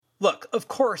Look, of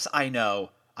course I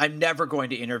know I'm never going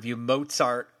to interview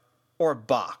Mozart or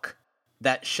Bach.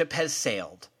 That ship has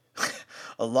sailed.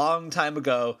 A long time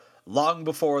ago, long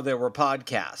before there were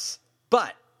podcasts.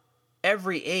 But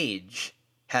every age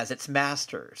has its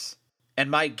masters.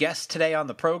 And my guest today on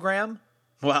the program,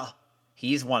 well,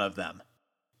 he's one of them.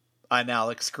 I'm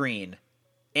Alex Green,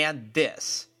 and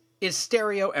this is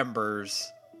Stereo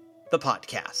Embers, the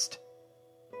podcast.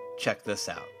 Check this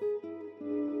out.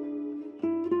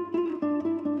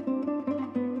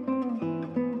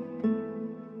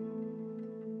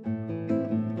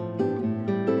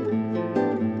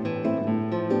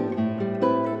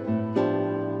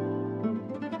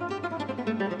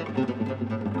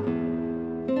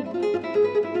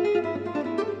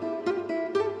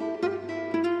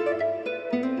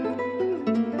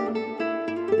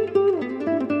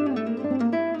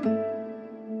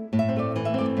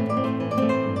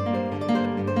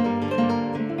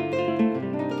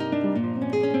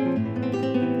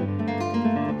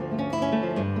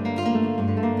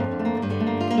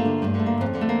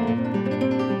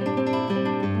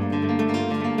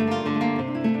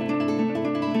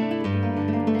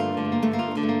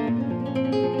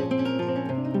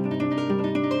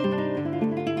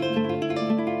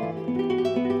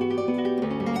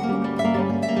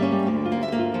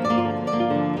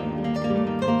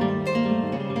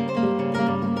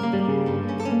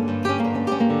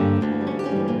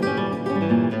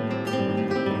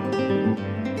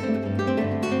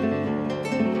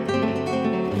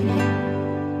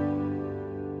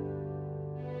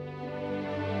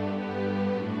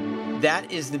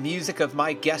 That is the music of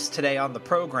my guest today on the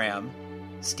program,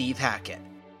 Steve Hackett.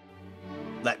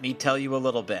 Let me tell you a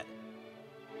little bit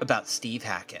about Steve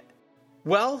Hackett.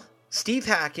 Well, Steve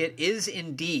Hackett is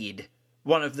indeed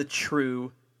one of the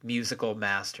true musical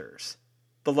masters.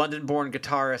 The London-born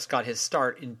guitarist got his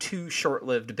start in two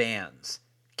short-lived bands,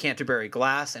 Canterbury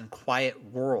Glass and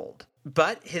Quiet World.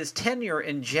 But his tenure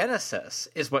in Genesis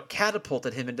is what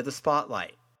catapulted him into the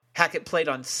spotlight. Hackett played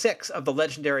on 6 of the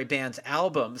legendary band's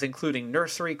albums, including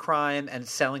Nursery Crime and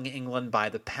Selling England by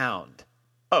the Pound.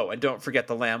 Oh, and don't forget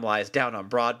The Lamb Lies Down on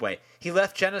Broadway. He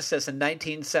left Genesis in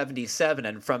 1977,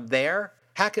 and from there,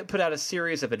 Hackett put out a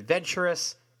series of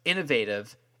adventurous,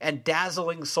 innovative, and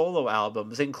dazzling solo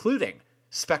albums, including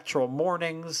Spectral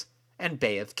Mornings and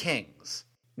Bay of Kings.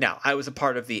 Now, I was a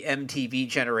part of the MTV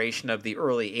generation of the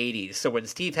early 80s, so when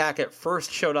Steve Hackett first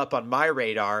showed up on my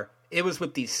radar, it was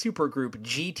with the supergroup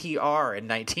GTR in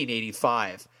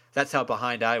 1985. That's how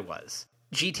behind I was.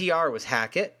 GTR was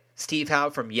Hackett, Steve Howe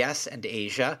from Yes and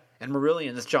Asia, and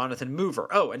Marillion's Jonathan Mover.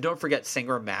 Oh, and don't forget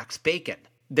singer Max Bacon.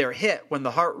 Their hit, When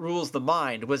the Heart Rules the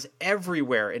Mind, was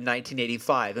everywhere in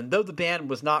 1985, and though the band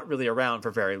was not really around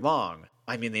for very long,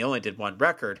 I mean they only did one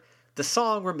record, the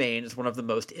song remains one of the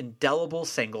most indelible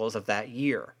singles of that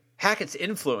year. Hackett's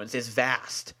influence is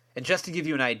vast, and just to give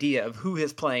you an idea of who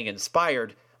his playing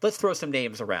inspired, let's throw some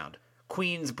names around.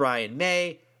 Queen's Brian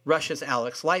May, Rush's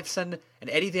Alex Lifeson, and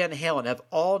Eddie Van Halen have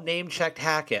all name-checked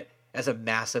Hackett as a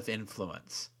massive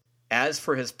influence. As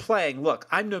for his playing, look,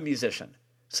 I'm no musician,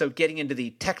 so getting into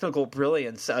the technical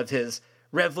brilliance of his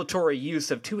revelatory use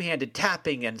of two-handed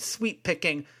tapping and sweep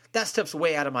picking, that stuff's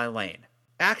way out of my lane.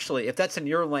 Actually, if that's in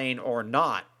your lane or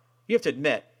not, you have to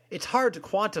admit, it's hard to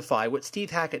quantify what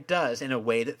Steve Hackett does in a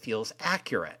way that feels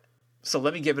accurate. So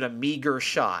let me give it a meager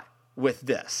shot with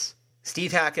this.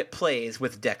 Steve Hackett plays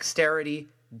with dexterity,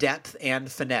 depth,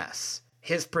 and finesse.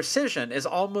 His precision is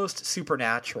almost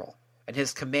supernatural, and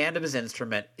his command of his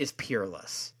instrument is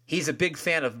peerless. He's a big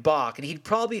fan of Bach, and he'd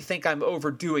probably think I'm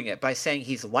overdoing it by saying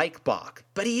he's like Bach,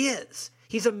 but he is.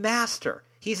 He's a master,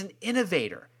 he's an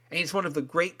innovator, and he's one of the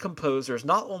great composers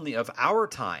not only of our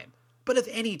time, but of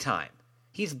any time.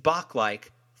 He's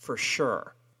Bach-like for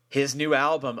sure. His new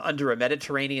album, Under a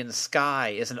Mediterranean Sky,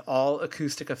 is an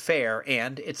all-acoustic affair,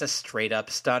 and it's a straight-up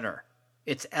stunner.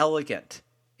 It's elegant,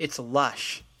 it's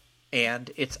lush,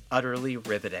 and it's utterly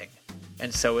riveting.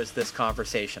 And so is this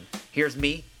conversation. Here's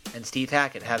me and Steve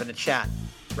Hackett having a chat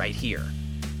right here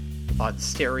on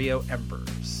Stereo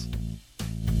Embers,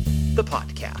 the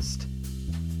podcast.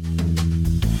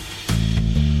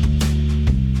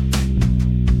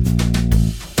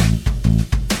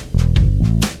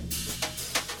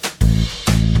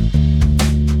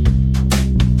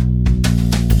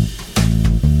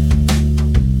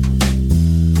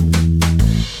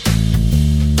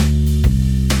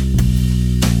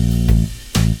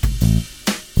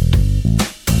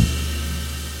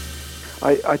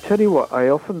 I tell you what, I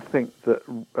often think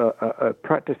that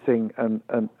practicing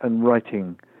and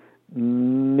writing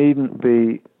needn't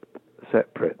be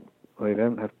separate. They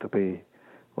don't have to be,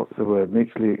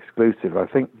 mutually exclusive. I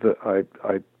think that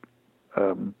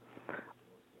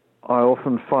I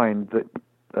often find that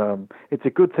it's a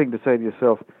good thing to say to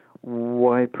yourself,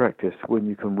 why practice when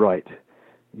you can write?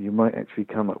 You might actually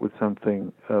come up with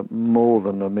something more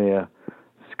than a mere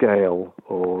scale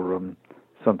or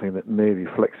something that merely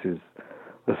flexes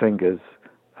the fingers.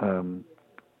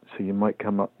 So you might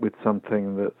come up with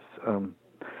something that's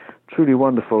truly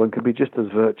wonderful and can be just as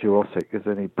virtuosic as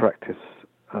any practice.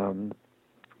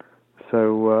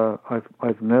 So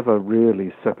I've never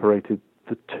really separated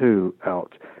the two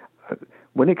out.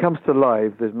 When it comes to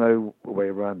live, there's no way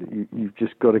around it. You've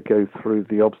just got to go through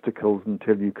the obstacles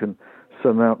until you can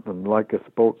surmount them, like a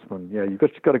sportsman. Yeah, you've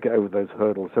just got to get over those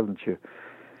hurdles, haven't you?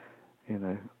 You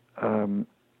know.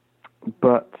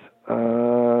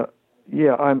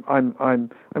 Yeah, I'm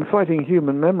fighting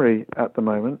human memory at the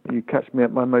moment. You catch me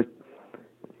at my most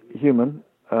human,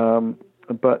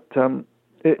 but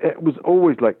it was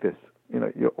always like this. You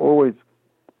know, you're always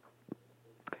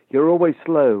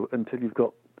slow until you've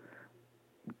got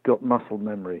muscle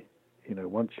memory. You know,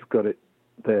 once you've got it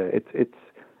there,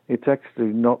 it's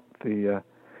actually not the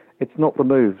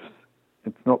moves,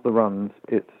 it's not the runs,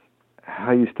 it's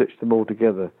how you stitch them all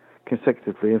together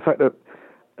consecutively. In fact,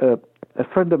 a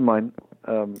friend of mine,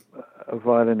 a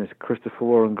violinist, Christopher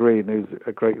Warren Green, who's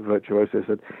a great virtuoso,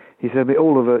 he said that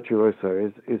all a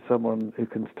virtuoso is someone who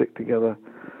can stick together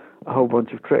a whole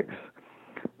bunch of tricks.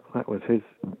 That was his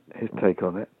take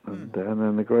on it. And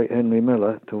then the great Henry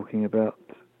Miller, talking about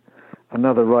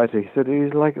another writer, he said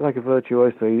he's like a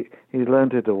virtuoso. He's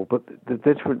learned it all, but the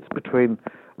difference between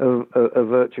a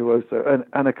virtuoso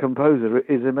and a composer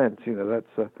is immense. You know,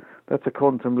 that's a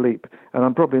quantum leap. And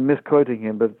I'm probably misquoting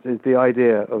him, but it's the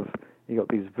idea of you got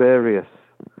these various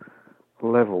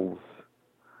levels.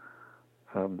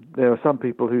 There are some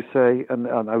people who say, and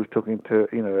I was talking to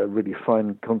a really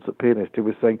fine concert pianist who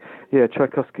was saying, yeah,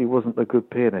 Tchaikovsky wasn't a good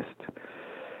pianist,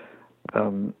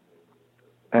 and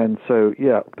so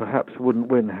perhaps wouldn't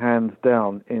win hands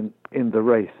down in the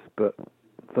race, but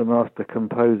the master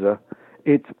composer,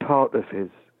 it's part of his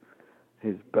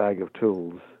bag of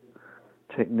tools.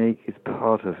 Technique is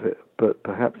part of it, but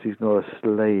perhaps he's not a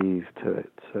slave to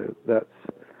it. So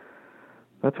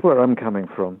that's where I'm coming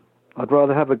from. I'd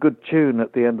rather have a good tune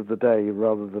at the end of the day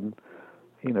rather than,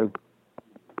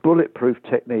 bulletproof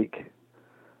technique.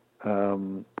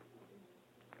 I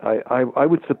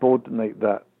would subordinate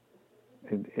that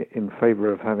in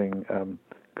favor of having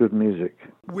good music.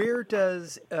 Where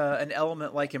does an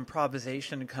element like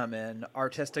improvisation come in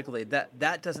artistically?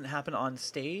 That doesn't happen on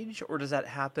stage, or does that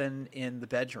happen in the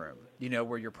bedroom,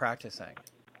 where you're practicing?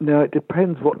 No, it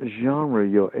depends what genre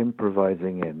you're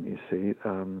improvising in, you see.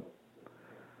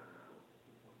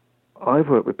 I've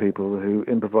worked with people who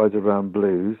improvise around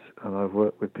blues, and I've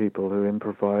worked with people who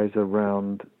improvise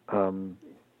around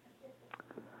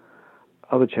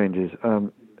other changes.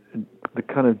 The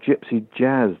kind of gypsy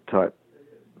jazz type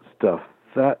stuff.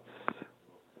 That's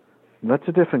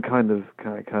a different kind of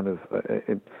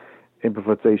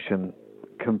improvisation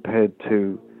compared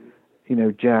to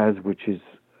jazz, which is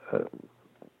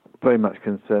very much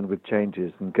concerned with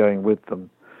changes and going with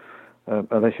them.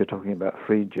 Unless you're talking about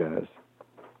free jazz.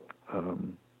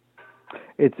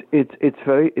 It's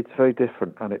very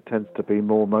different, and it tends to be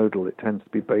more modal. It tends to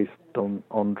be based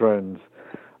on drones,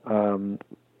 and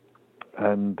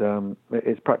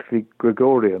it's practically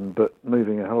Gregorian, but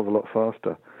moving a hell of a lot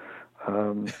faster.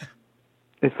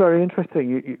 It's very interesting.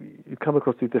 You come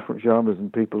across these different genres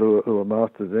and people who are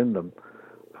masters in them,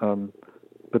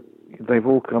 but they've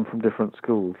all come from different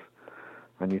schools,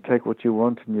 and you take what you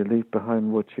want and you leave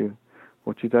behind what you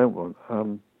don't want.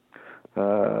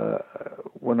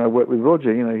 When I worked with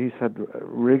Roger, he's had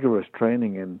rigorous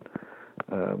training in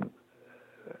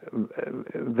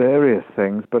various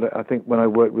things, but I think when I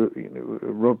worked with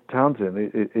Rob Townsend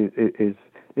is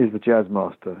the jazz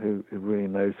master who really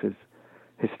knows his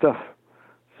stuff.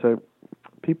 So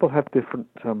people have different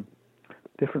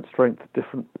strengths,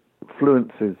 different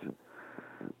fluencies,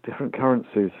 different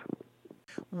currencies.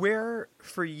 Where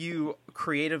for you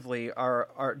creatively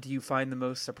do you find the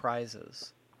most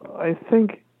surprises? I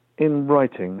think in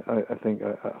writing, I think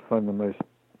I find the most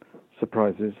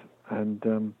surprises, and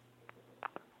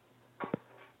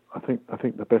I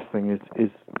think the best thing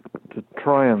is to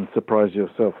try and surprise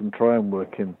yourself and try and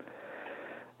work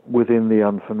within the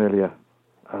unfamiliar.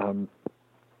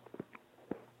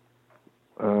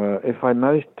 If I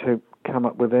manage to come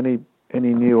up with any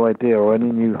new idea or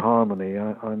any new harmony,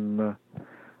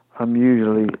 I'm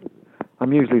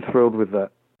usually thrilled with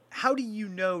that. How do you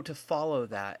know to follow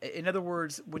that? In other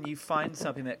words, when you find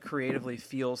something that creatively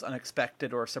feels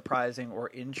unexpected or surprising or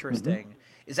interesting,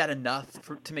 is that enough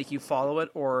to make you follow it,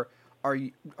 or are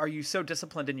you so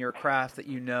disciplined in your craft that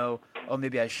you know, oh,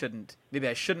 maybe I shouldn't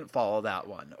follow that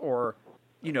one, or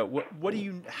what do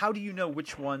you how do you know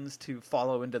which ones to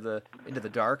follow into the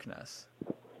darkness?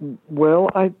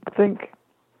 Well, I think,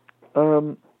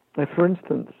 for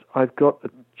instance, I've got a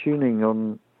tuning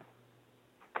on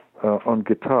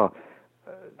guitar,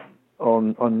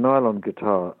 on nylon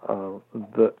guitar,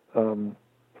 that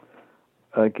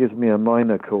gives me a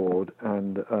minor chord,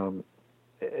 and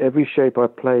every shape I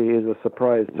play is a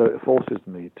surprise, so it forces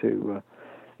me to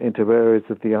into areas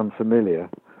of the unfamiliar,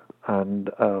 and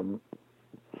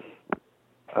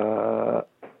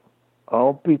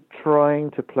I'll be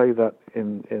trying to play that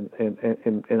in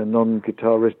a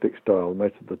non-guitaristic style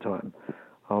most of the time.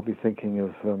 I'll be thinking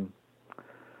of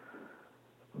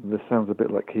this sounds a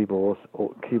bit like keyboard,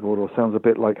 or sounds a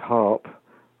bit like harp,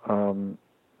 and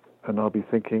I'll be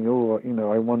thinking,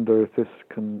 I wonder if this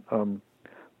can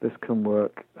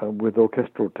work with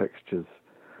orchestral textures.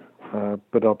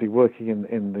 But I'll be working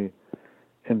in the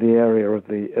area of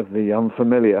the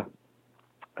unfamiliar,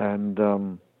 and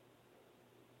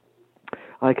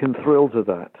I can thrill to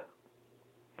that.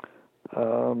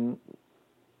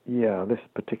 This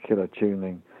particular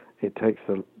tuning, it takes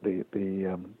the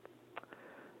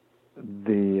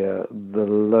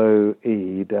low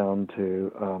E down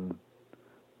to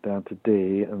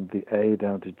D, and the A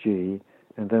down to G,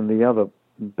 and then the other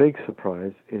big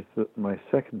surprise is that my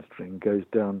second string goes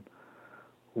down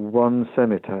one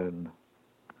semitone,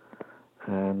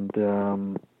 and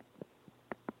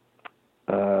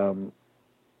I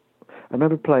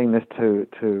remember playing this to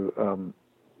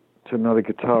another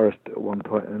guitarist at one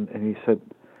point, and he said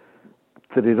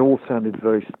that it all sounded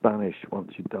very Spanish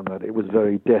once you'd done that. It was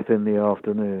very Death in the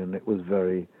Afternoon. It was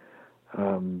very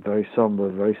very somber,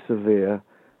 very severe,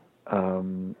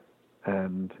 and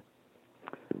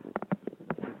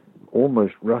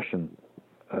almost Russian.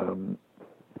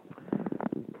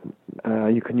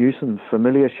 You can use some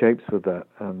familiar shapes with that,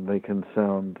 and they can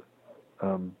sound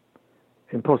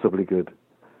impossibly good.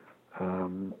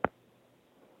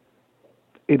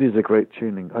 It is a great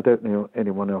tuning. I don't know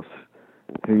anyone else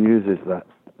who uses that.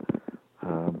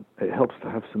 It helps to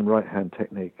have some right-hand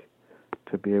technique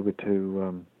to be able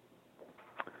to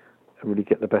really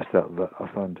get the best out of that, I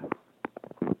find.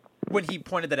 When he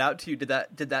pointed that out to you, did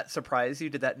that surprise you?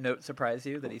 Did that note surprise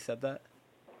you that he said that?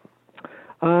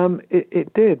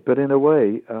 It did, but in a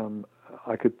way,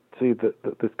 I could see that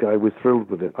this guy was thrilled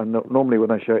with it. Normally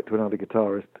when I show it to another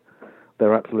guitarist,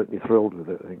 they're absolutely thrilled with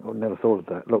it. I think, never thought of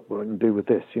that. Look what I can do with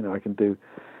this. I can do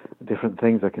different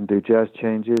things. I can do jazz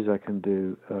changes. I can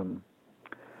do.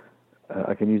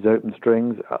 I can use open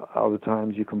strings. Other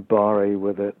times you can barre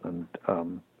with it and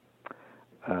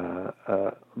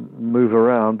move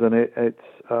around, and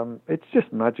it's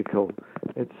just magical.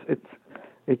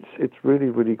 It's really,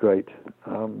 really great.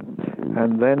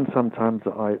 And then sometimes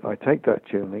I take that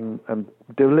tuning and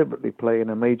deliberately play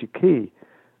in a major key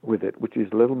with it, which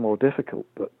is a little more difficult.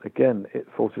 But again, it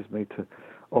forces me to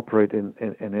operate in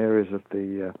areas of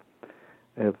the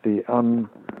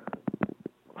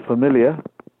unfamiliar.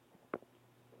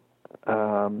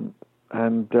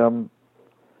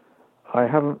 I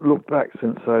haven't looked back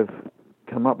since I've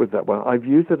come up with that one. I've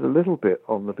used it a little bit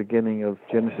on the beginning of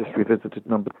Genesis Revisited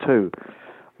number 2,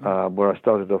 where I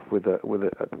started off with a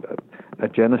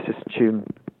Genesis tune,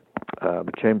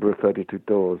 the Chamber of 32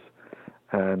 Doors,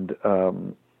 and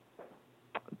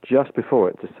just before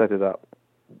it, to set it up,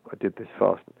 I did this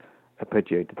fast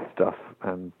arpeggiated stuff,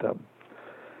 and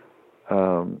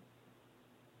I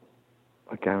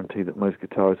guarantee that most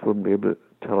guitarists wouldn't be able to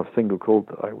tell a single chord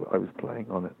that I was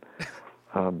playing on it.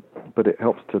 But it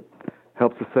helps to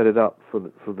set it up for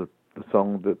the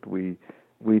song that we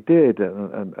did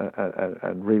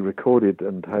and re-recorded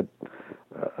and had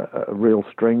real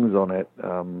strings on it.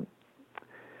 The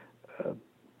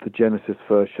Genesis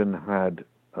version had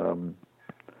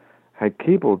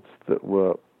keyboards that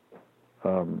were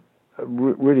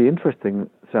really interesting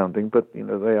sounding, but they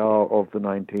are of the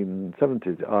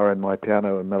 1970s. RNY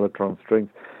piano and Mellotron strings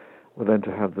were then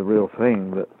to have the real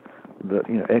thing that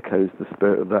echoes the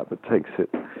spirit of that, but takes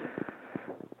it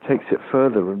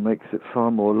further and makes it far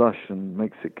more lush and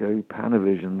makes it go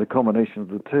Panavision. The combination of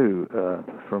the two,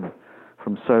 from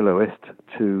soloist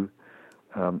to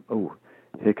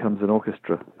here comes an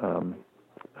orchestra, and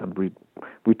we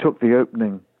took the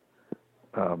opening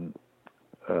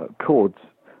chords,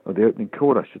 or the opening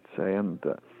chord, I should say, and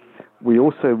we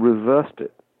also reversed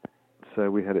it. So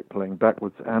we had it playing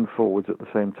backwards and forwards at the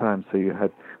same time. So you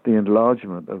had the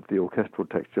enlargement of the orchestral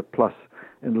texture plus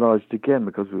enlarged again,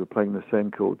 because we were playing the same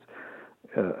chords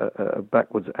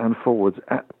backwards and forwards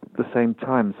at the same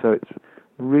time. So it's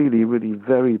really, really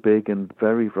very big and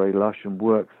very, very lush and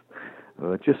works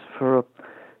just for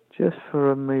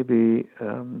maybe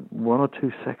 1 or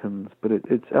 2 seconds. But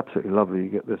it's absolutely lovely. You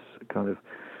get this kind of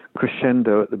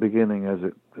crescendo at the beginning as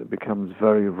it becomes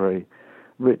very, very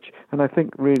rich. And I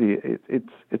think really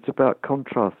it's about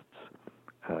contrasts.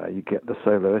 You get the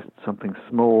soloist, something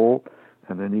small,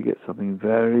 and then you get something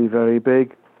very, very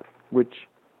big, which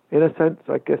in a sense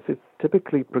I guess is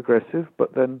typically progressive,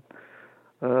 but then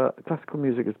classical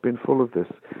music has been full of this.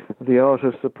 The art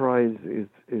of surprise is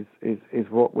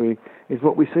what we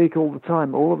seek all the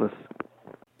time, all of us.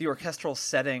 The orchestral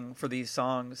setting for these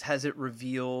songs, has it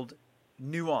revealed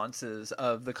nuances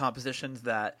of the compositions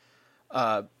that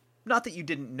not that you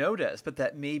didn't notice, but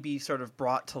that maybe sort of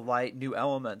brought to light new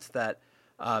elements that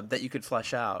you could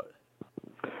flesh out?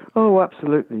 Oh,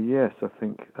 absolutely, yes. I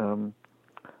think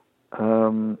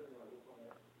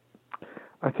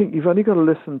you've only got to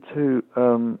listen to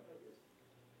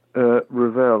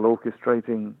Ravel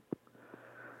orchestrating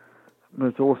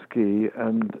Mussorgsky,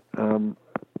 and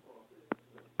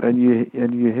you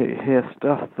hear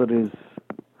stuff that is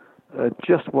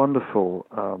just wonderful.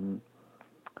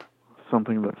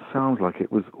 Something that sounds like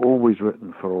it was always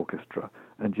written for orchestra,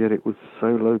 and yet it was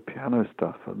solo piano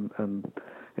stuff, and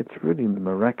it's really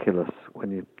miraculous when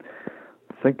you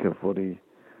think of what he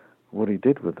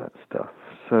did with that stuff.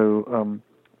 So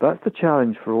that's the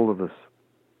challenge for all of us.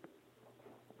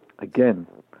 Again,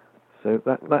 so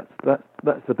that's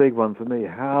the big one for me.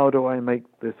 How do I make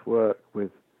this work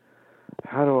with?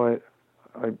 How do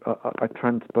I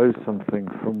transpose something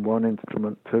from one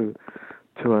instrument to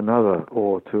another,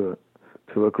 or to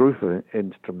a group of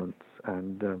instruments,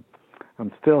 and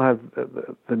still have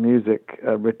the music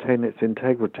retain its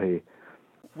integrity?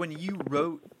 When you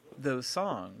wrote those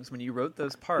songs, when you wrote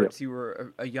those parts, Yep. you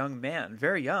were a young man,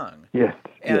 very young. Yes.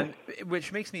 And yes.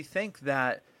 which makes me think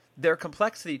that their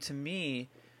complexity, to me,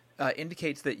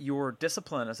 indicates that your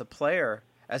discipline as a player,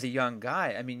 as a young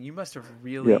guy, I mean, you must have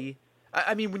really... Yep.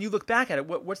 I mean, when you look back at it,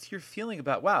 what's your feeling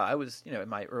about, wow, I was, in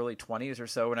my early 20s or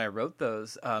so when I wrote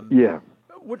those. Yeah.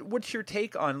 What's your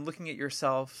take on looking at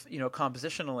yourself,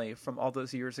 compositionally from all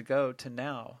those years ago to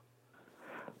now?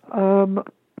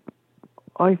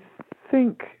 I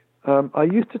think I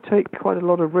used to take quite a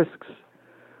lot of risks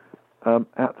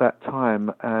at that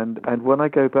time, and when I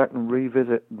go back and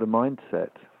revisit the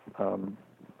mindset,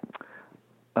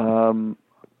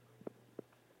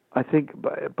 I think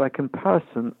by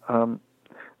comparison,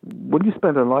 when you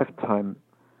spend a lifetime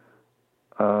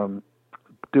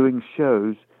doing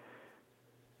shows,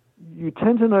 you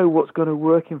tend to know what's going to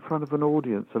work in front of an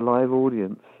audience, a live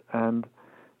audience, and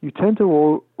you tend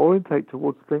to orientate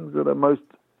towards things that are most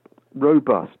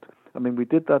robust. I mean, we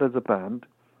did that as a band.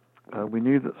 We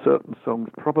knew that certain songs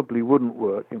probably wouldn't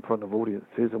work in front of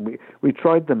audiences, and we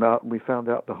tried them out, and we found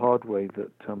out the hard way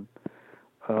that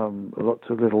lots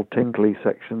of little tinkly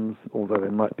sections, although they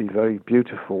might be very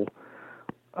beautiful,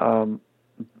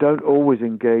 don't always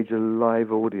engage a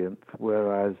live audience,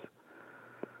 whereas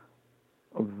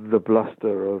the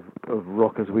bluster of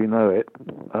rock as we know it,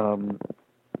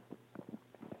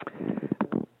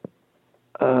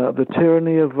 the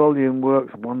tyranny of volume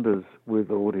works wonders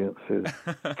with audiences.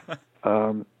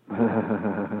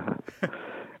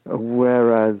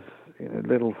 Whereas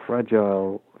little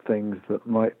fragile things that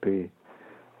might be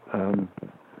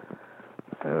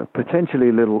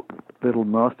potentially little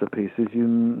masterpieces,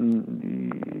 you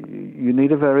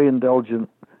need a very indulgent,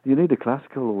 you need a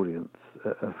classical audience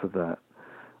for that.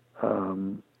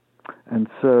 And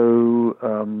so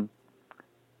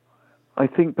I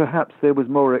think perhaps there was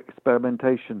more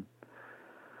experimentation,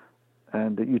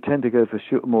 and you tend to go for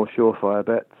more surefire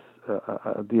bets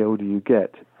the older you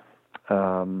get.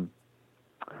 I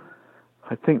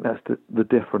think that's the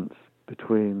difference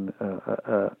between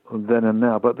then and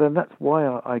now. But then that's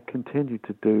why I continue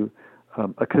to do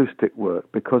acoustic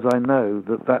work, because I know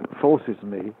that forces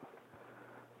me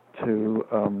to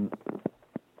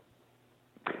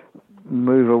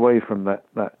move away from that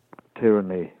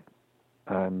tyranny,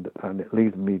 and it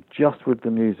leaves me just with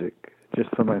the music, just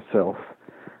for myself.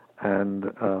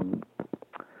 And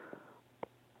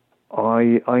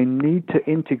I need to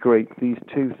integrate these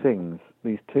two things,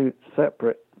 these two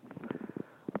separate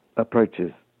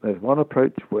approaches. There's one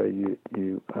approach where you're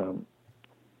going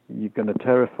to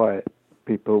terrify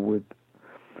people with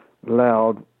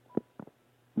loud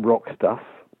rock stuff.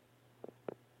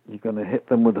 You're going to hit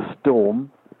them with a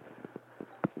storm.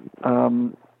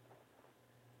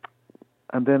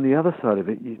 And then the other side of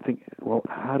it, you think, well,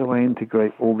 how do I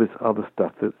integrate all this other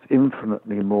stuff that's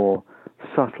infinitely more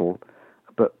subtle,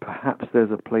 but perhaps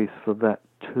there's a place for that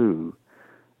too.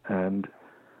 And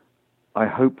I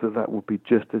hope that will be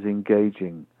just as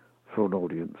engaging for an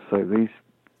audience. So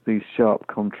these sharp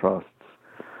contrasts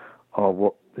are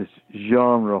what this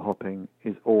genre hopping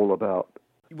is all about.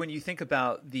 When you think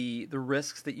about the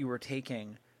risks that you were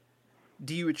taking,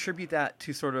 do you attribute that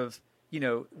to sort of,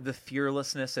 the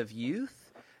fearlessness of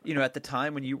youth? At the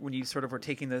time when you sort of were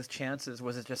taking those chances,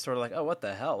 was it just sort of like, oh, what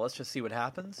the hell? Let's just see what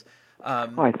happens.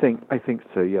 I think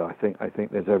so. Yeah, I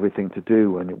think there's everything to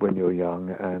do when you're young,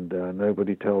 and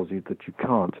nobody tells you that you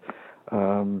can't.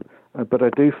 But I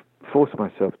do force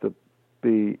myself to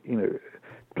be,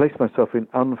 place myself in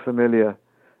unfamiliar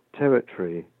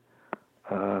territory.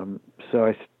 So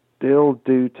I still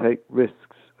do take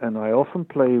risks, and I often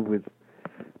play with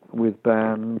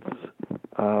bands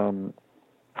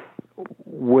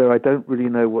where I don't really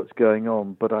know what's going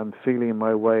on, but I'm feeling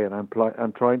my way, and I'm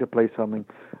trying to play something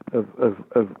of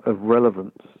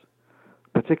relevance,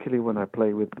 particularly when I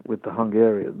play with the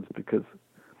Hungarians, because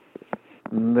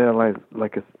they're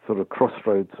like a sort of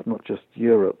crossroads, not just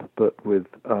Europe, but with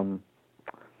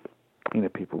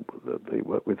people that they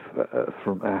work with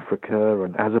from Africa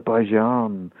and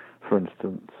Azerbaijan, for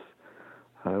instance,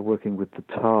 working with the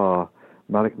Tatar,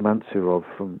 Malik Mansurov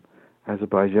from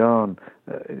Azerbaijan.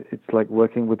 It's like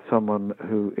working with someone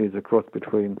who is a cross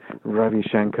between Ravi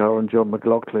Shankar and John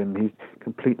McLaughlin. He's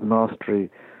complete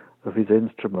mastery of his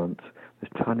instrument,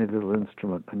 this tiny little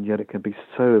instrument, and yet it can be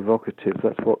so evocative.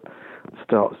 That's what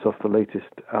starts off the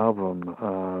latest album.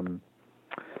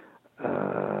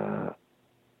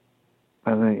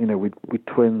 And then, we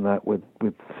twin that with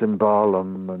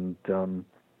cymbalum, and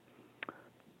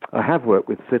I have worked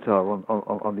with sitar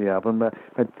on the album.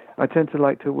 I tend to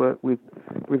like to work with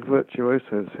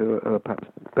virtuosos who are perhaps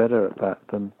better at that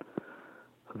than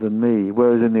me.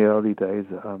 Whereas in the early days,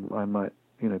 I might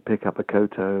pick up a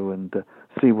koto and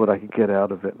see what I could get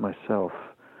out of it myself.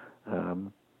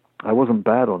 I wasn't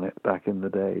bad on it back in the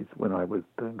days when I was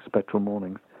doing Spectral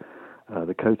Mornings,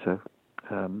 the koto.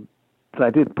 So I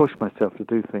did push myself to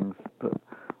do things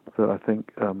that I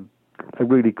think a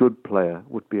really good player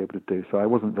would be able to do. So I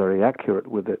wasn't very accurate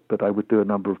with it, but I would do a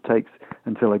number of takes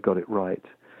until I got it right.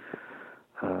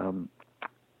 At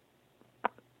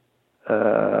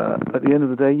the end of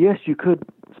the day, yes, you could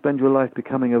spend your life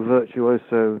becoming a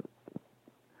virtuoso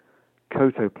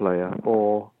koto player,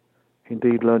 or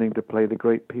indeed learning to play the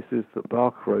great pieces that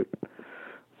Bach wrote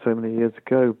so many years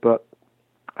ago. But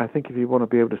I think if you want to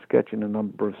be able to sketch in a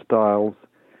number of styles,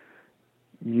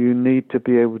 you need to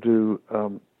be able to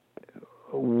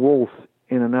waltz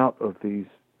in and out of these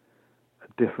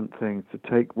different things to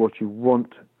take what you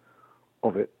want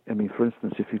of it. I mean, for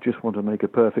instance, if you just want to make a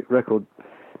perfect record,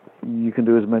 you can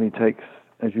do as many takes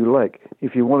as you like.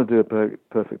 If you want to do a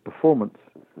perfect performance,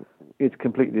 it's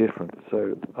completely different.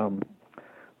 So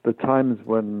the times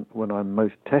when I'm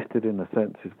most tested, in a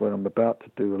sense, is when I'm about to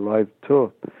do a live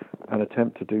tour and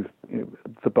attempt to do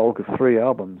the bulk of 3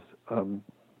 albums.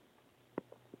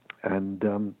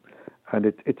 And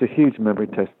it's a huge memory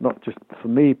test, not just for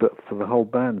me, but for the whole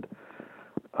band.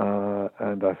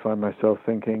 And I find myself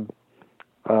thinking,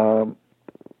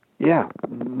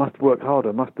 must work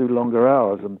harder, must do longer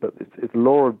hours, but it's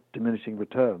law of diminishing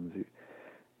returns.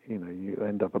 You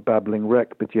end up a babbling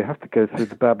wreck, but you have to go through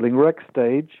the babbling wreck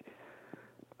stage,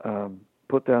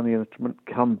 put down the instrument,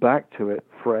 come back to it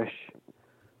fresh,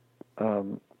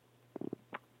 allow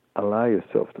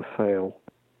yourself to fail.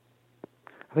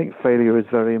 I think failure is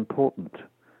very important,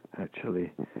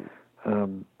 actually.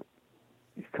 You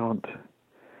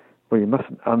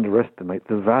mustn't underestimate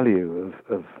the value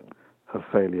of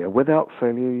failure. Without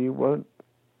failure, you won't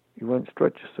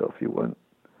stretch yourself. You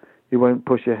won't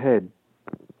push ahead.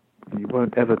 You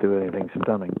won't ever do anything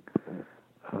stunning.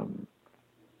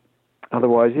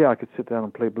 Otherwise, I could sit down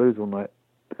and play blues all night,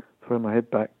 throw my head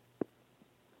back,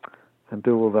 and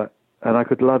do all that, and I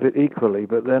could love it equally.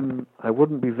 But then I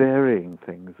wouldn't be varying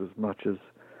things as much as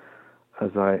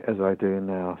I do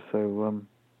now. So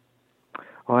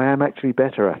I am actually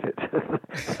better at it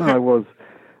than I was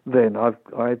then.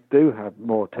 I do have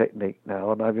more technique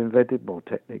now, and I've invented more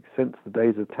technique since the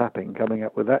days of tapping, coming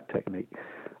up with that technique.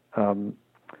 That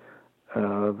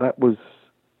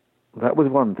was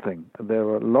one thing. There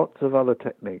are lots of other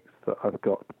techniques that I've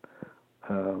got.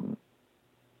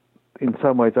 In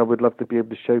some ways, I would love to be able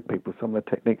to show people some of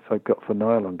the techniques I've got for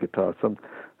nylon guitar, some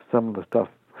of the stuff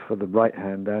for the right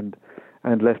hand and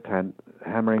left hand,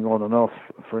 hammering on and off,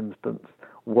 for instance,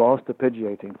 whilst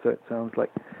arpeggiating, so it sounds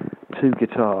like 2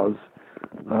 guitars.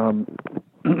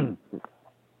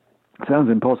 Sounds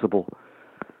impossible.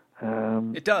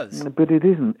 It does, but it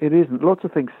isn't. It isn't. Lots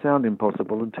of things sound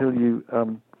impossible until you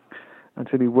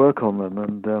work on them.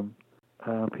 And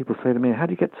people say to me, "How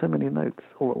do you get so many notes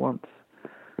all at once?"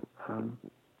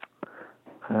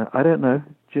 I don't know,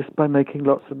 just by making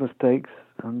lots of mistakes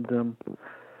and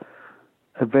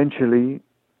eventually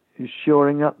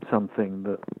shoring up something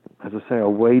that, as I say, I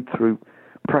wade through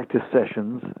practice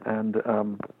sessions and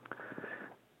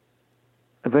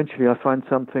eventually I find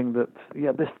something that,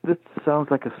 this sounds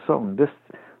like a song.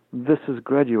 This has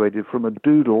graduated from a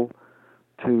doodle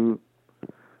to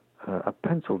a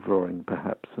pencil drawing,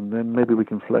 perhaps, and then maybe we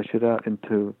can flesh it out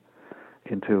into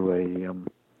a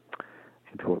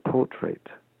portrait.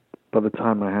 By the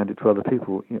time I hand it to other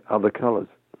people, other colours.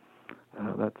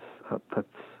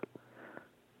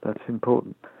 That's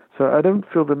important. So I don't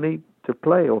feel the need to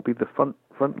play or be the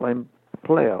frontline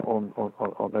player on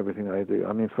everything I do.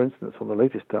 I mean, for instance, on the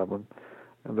latest album,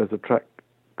 there's a track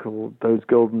called "Those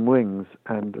Golden Wings,"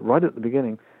 and right at the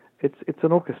beginning, it's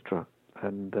an orchestra,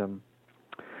 and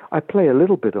I play a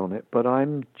little bit on it, but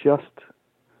I'm just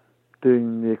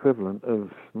doing the equivalent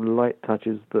of light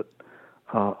touches that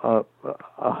a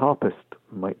harpist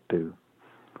might do.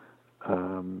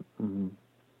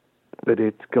 But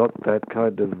it's got that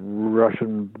kind of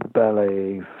Russian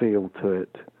ballet feel to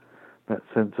it, that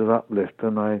sense of uplift,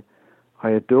 and I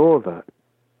adore that.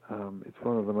 It's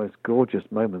one of the most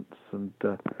gorgeous moments, and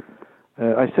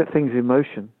I set things in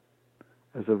motion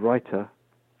as a writer,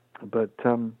 but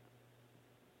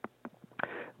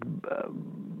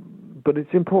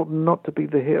it's important not to be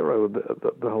the hero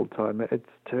the whole time. It's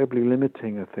terribly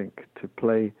limiting, I think, to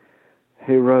play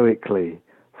heroically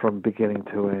from beginning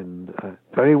to end.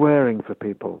 Very wearing for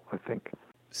people, I think.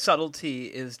 Subtlety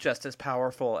is just as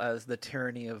powerful as the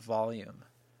tyranny of volume.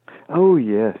 Oh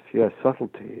yes,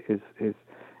 subtlety is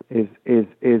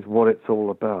what it's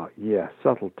all about. Yeah,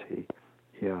 subtlety.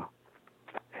 Yeah,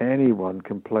 anyone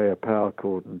can play a power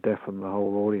chord and deafen the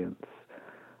whole audience.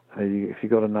 If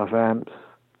you've got enough amps,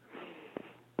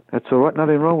 that's all right.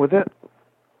 Nothing wrong with it.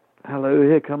 Hello,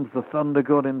 here comes the thunder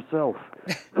god himself.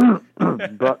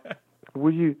 But are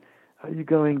you going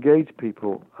to engage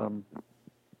people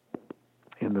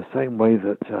in the same way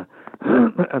that,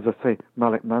 as I say,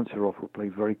 Malik Mansurov will play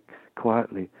very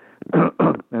quietly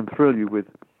and thrill you with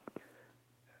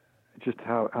just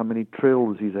how many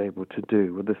trills he's able to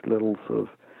do with this little sort of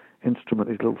instrument,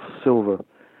 these little silver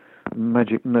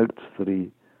magic notes that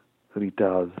he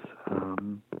does,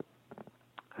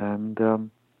 and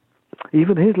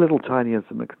even his little tiny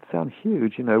instrument can sound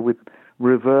huge, with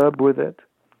reverb with it.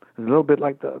 It's a little bit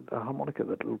like the harmonica,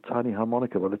 that little tiny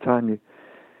harmonica. By the time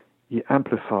you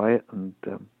amplify it and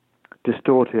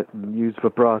distort it and use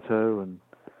vibrato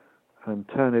and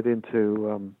turn it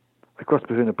into a cross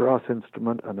between a brass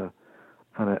instrument and a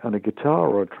guitar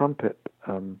or a trumpet,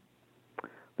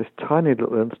 this tiny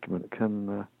little instrument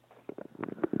can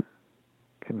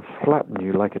flatten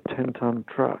you like a 10-ton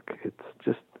truck. It's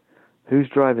just, who's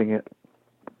driving it?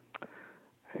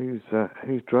 Who's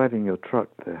driving your truck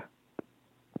there?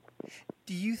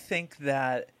 Do you think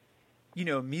that,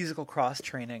 musical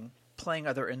cross-training, playing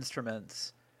other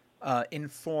instruments,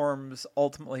 informs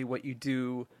ultimately what you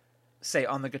do, say,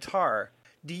 on the guitar?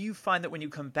 Do you find that when you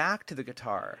come back to the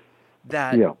guitar,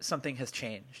 that something has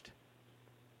changed?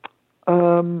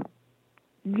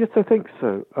 Yes, I think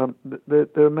so.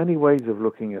 There are many ways of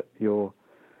looking at your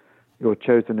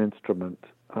chosen instrument.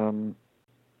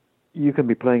 You can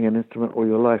be playing an instrument all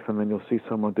your life, and then you'll see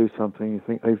someone do something, you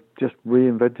think they've just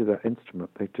reinvented that instrument.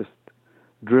 They've just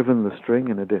driven the string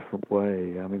in a different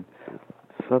way. I mean,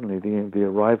 suddenly the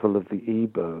arrival of the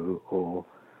ebow, or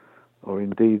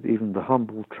indeed even the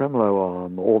humble tremolo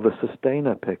arm, or the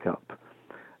sustainer pickup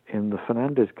in the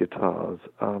Fernandez guitars.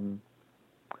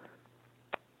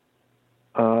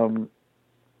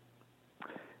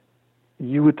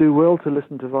 You would do well to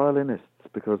listen to violinists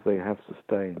because they have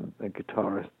sustain, and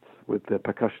guitarists with their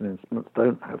percussion instruments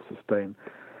don't have sustain,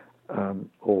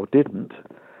 or didn't,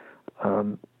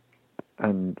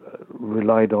 and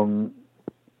relied on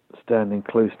standing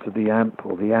close to the amp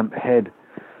or the amp head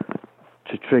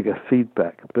to trigger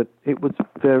feedback. But it was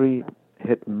very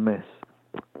hit and miss,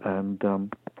 and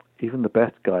even the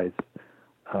best guys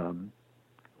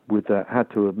with that had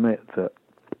to admit that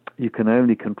you can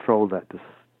only control that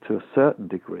to a certain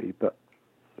degree, but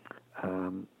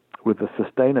with the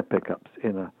sustainer pickups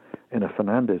in a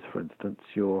Fernandez, for instance,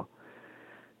 you're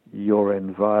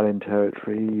in violin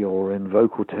territory, you're in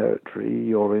vocal territory,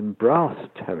 you're in brass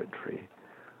territory,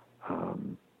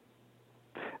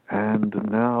 and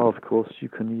now, of course, you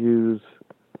can use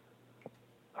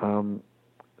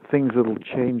things that'll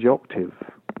change octave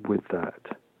with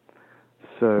that.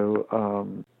 So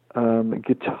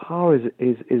guitar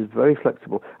is very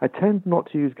flexible. I tend not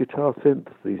to use guitar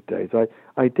synths these days.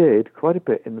 I did quite a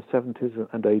bit in the 70s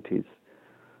and 80s,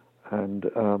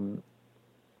 and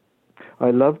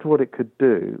I loved what it could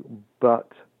do,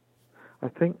 but I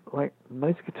think, like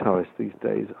most guitarists these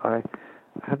days, I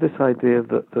have this idea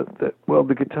that well,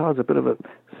 the guitar's a bit of a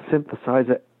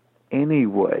synthesizer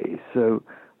anyway. So,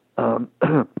 how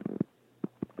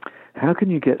can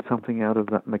you get something out of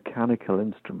that mechanical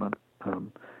instrument?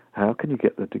 How can you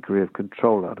get the degree of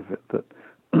control out of it that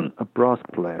a brass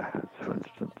player has, for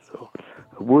instance, or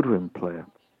a woodwind player?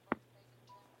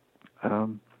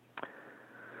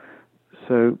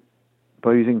 So,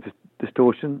 by using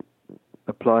distortion,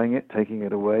 applying it, taking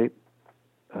it away,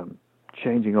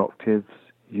 changing octaves,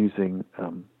 using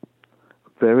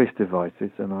various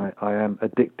devices, and I am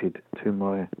addicted to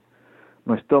my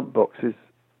stomp boxes.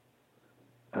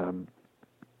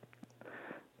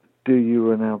 Do you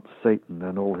renounce Satan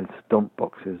and all his stomp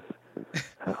boxes?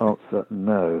 Answer: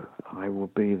 no. I will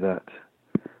be that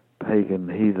pagan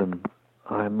heathen.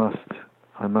 I must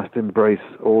embrace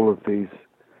all of these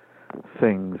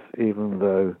things, even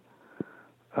though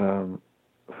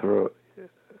for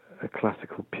a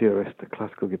classical purist, a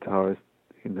classical guitarist,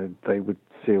 they would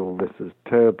see all this as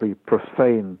terribly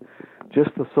profane,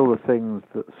 just the sort of things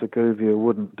that Segovia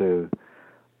wouldn't do.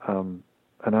 And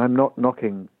I'm not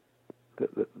knocking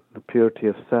the purity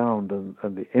of sound and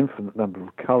the infinite number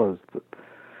of colors that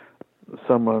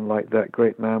someone like that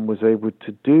great man was able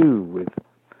to do with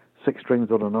 6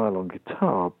 strings on a nylon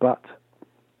guitar, but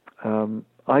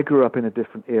I grew up in a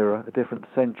different era, a different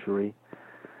century.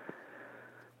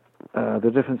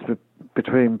 The difference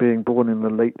between being born in the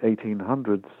late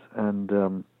 1800s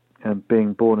and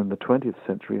being born in the 20th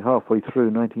century, halfway through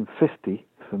 1950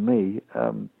 for me,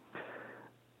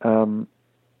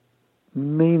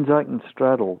 means I can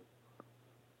straddle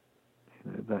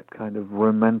that kind of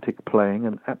romantic playing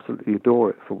and absolutely adore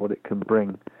it for what it can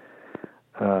bring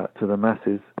to the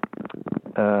masses.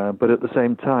 But at the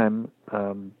same time,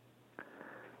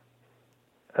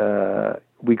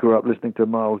 we grew up listening to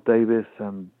Miles Davis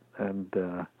and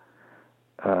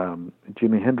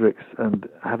Jimi Hendrix, and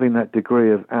having that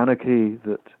degree of anarchy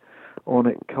that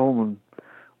Ornette Coleman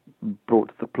brought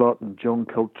to the plot, and John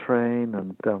Coltrane,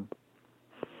 and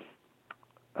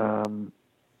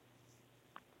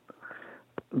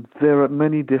there are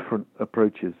many different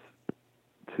approaches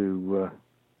to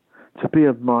be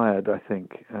admired, I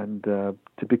think, and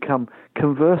to become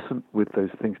conversant with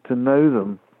those things, to know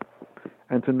them,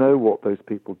 and to know what those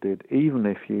people did, even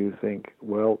if you think,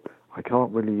 well, I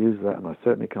can't really use that, and I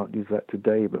certainly can't use that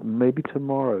today, but maybe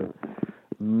tomorrow,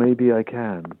 maybe I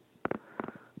can.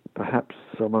 Perhaps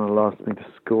someone will ask me to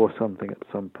score something at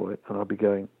some point, and I'll be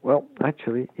going, well,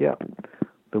 actually, yeah,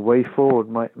 the way forward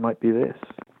might be this.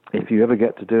 If you ever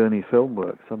get to do any film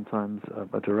work, sometimes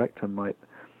a director might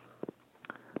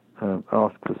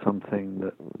ask for something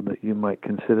that you might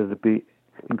consider to be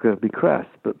incredibly crass,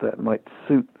 but that might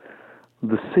suit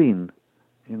the scene,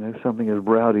 something as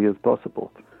rowdy as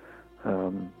possible,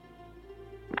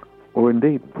 or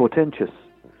indeed portentous.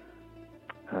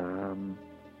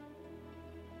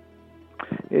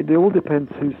 It all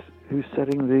depends who's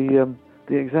setting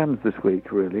the exams this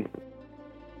week, really.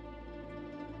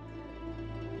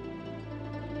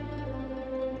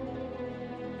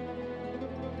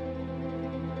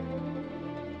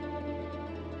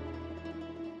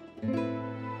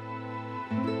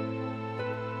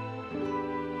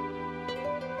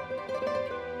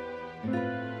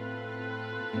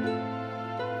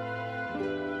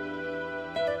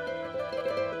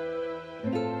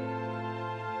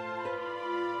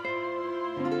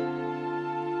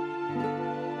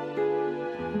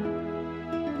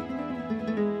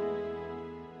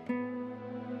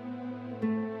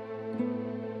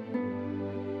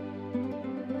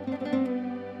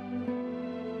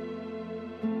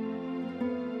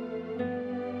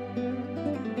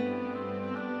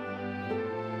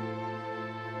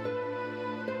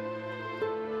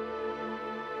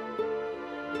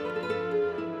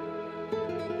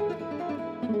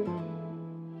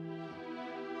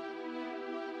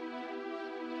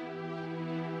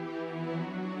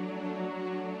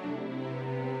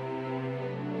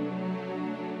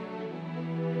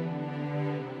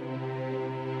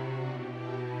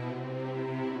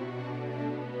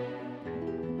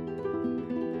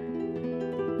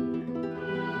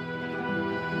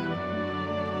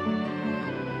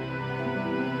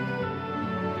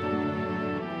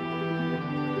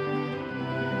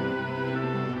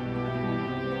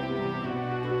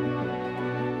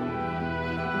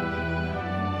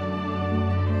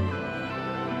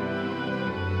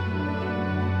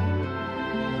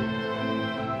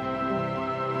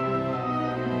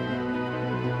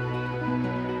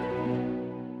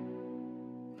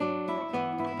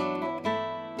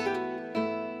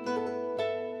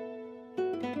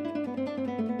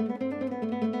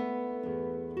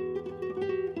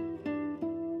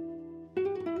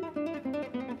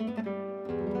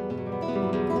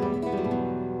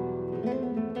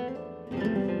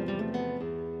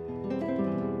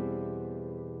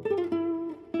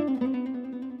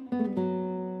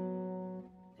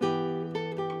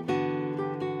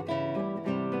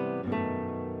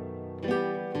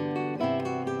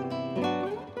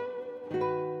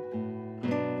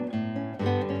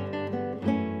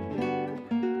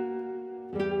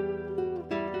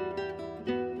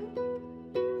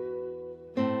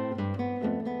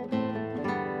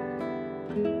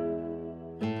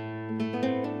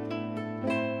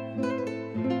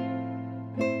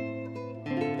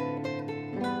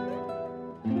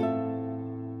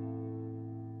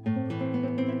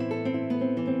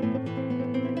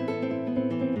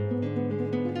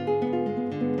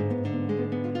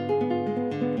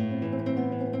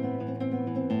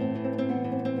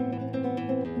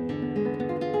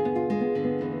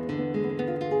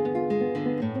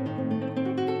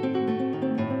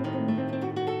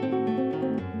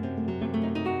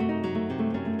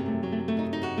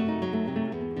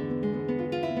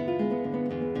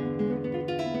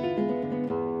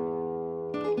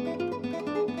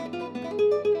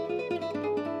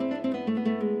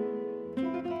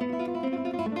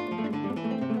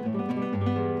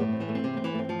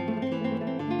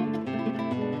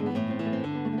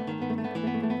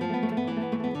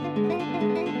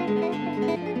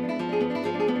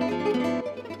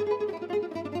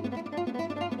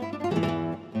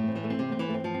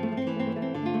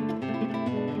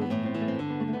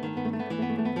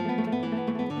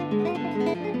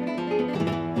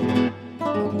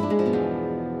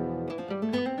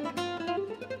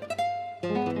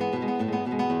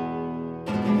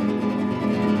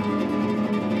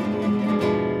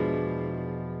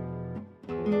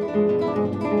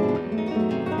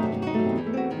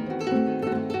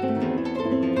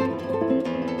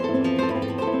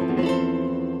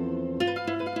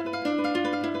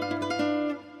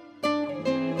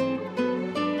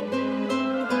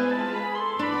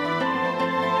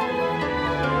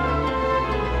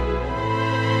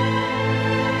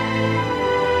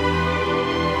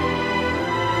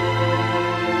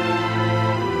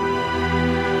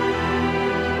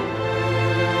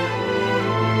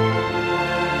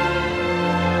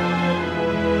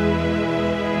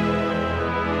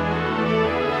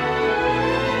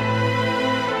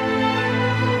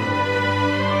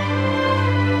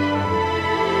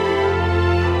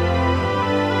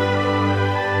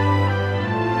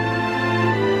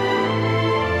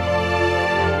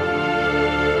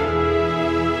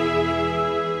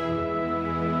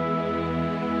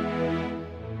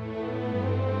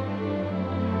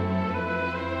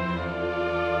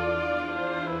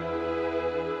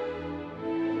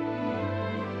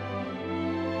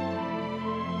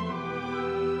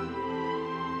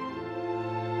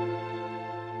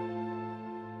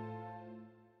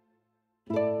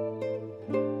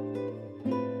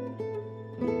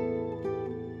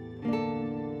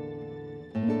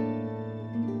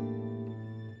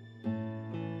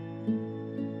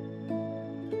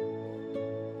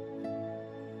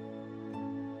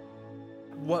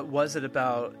 what was it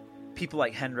about people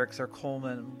like Hendrix or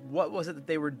Coleman? What was it that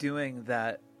they were doing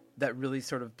that really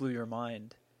sort of blew your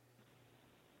mind?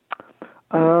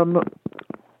 I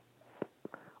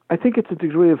think it's a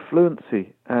degree of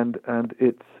fluency, and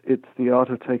it's the art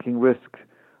of taking risk.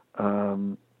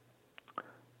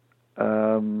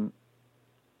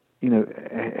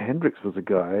 Hendrix was a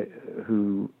guy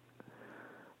who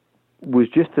was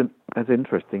just as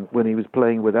interesting when he was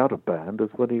playing without a band as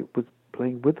when he was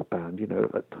playing with a band.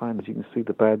 At times you can see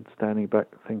the band standing back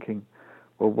thinking,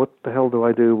 well, what the hell do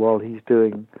I do while he's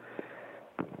doing,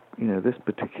 this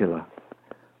particular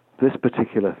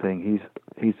thing?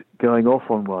 He's going off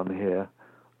on one here.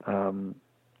 And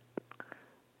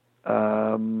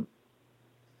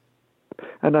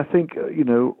I think,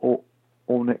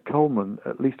 Ornette Coleman,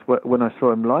 at least when I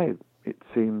saw him live, it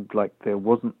seemed like there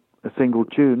wasn't a single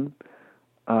tune,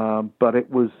 but it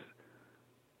was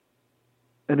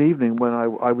an evening when I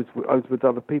was with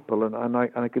other people, and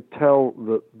I could tell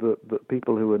that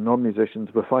people who were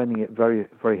non-musicians were finding it very,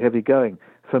 very heavy going.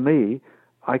 For me,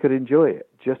 I could enjoy it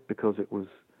just because it was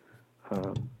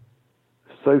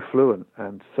so fluent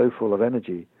and so full of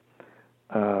energy.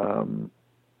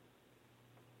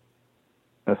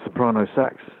 A soprano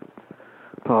sax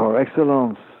par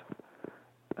excellence.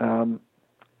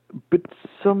 But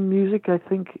some music, I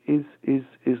think, is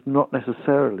not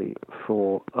necessarily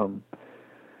for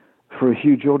a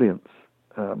huge audience.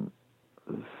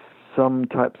 Some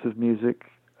types of music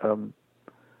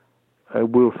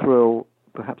will thrill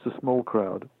perhaps a small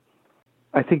crowd.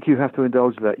 I think you have to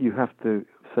indulge that. You have to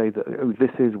say that,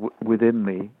 this is within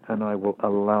me, and I will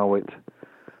allow it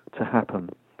to happen,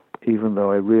 even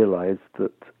though I realize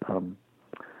that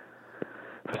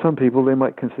for some people they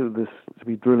might consider this to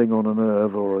be drilling on a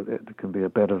nerve, or it can be a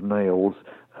bed of nails,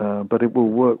 but it will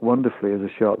work wonderfully as a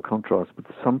sharp contrast with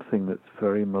something that's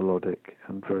very melodic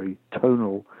and very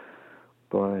tonal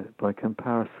by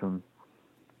comparison.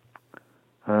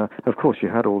 Of course, you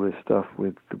had all this stuff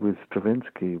with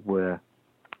Stravinsky, where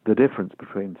the difference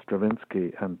between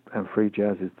Stravinsky and free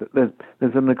jazz is that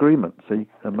there's an agreement. So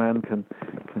a man can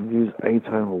use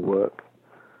atonal work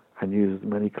and use as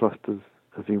many clusters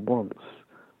as he wants,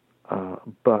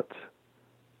 but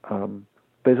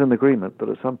there's an agreement that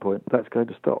at some point that's going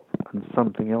to stop and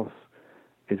something else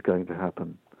is going to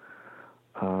happen.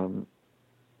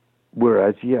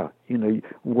 Whereas,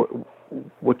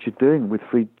 what you're doing with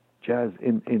free jazz,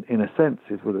 in a sense,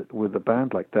 is with a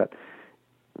band like that,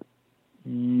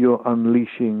 you're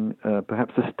unleashing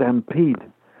perhaps a stampede.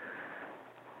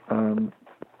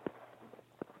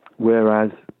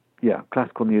 Whereas,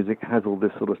 classical music has all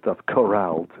this sort of stuff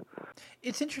corralled.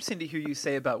 It's interesting to hear you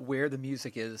say about where the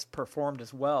music is performed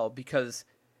as well, because,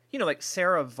 like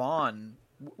Sarah Vaughan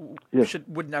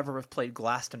would never have played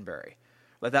Glastonbury.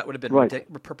 Like, that would have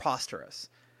been preposterous.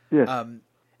 Yes.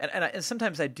 And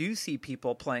sometimes I do see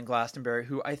people playing Glastonbury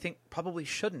who I think probably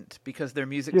shouldn't, because their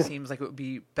music seems like it would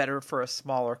be better for a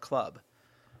smaller club.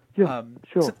 Yeah,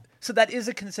 sure. So that is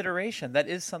a consideration. That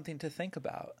is something to think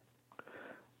about.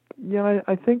 Yeah,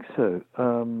 I think so.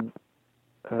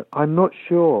 I'm not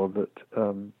sure that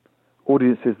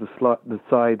audiences the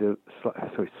size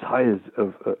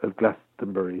of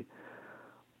Glastonbury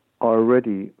are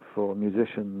ready for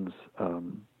musicians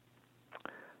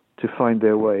to find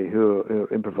their way, who are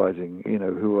improvising,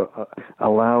 who are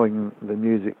allowing the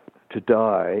music to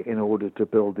die in order to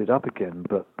build it up again.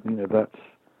 But, that's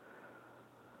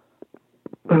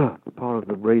part of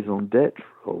the raison d'etre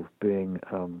of being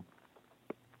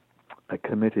a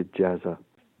committed jazzer.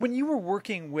 When you were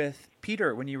working with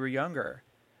Peter when you were younger,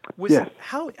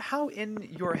 how in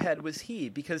your head was he?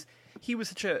 Because he was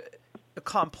such a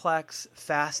complex,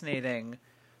 fascinating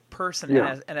person,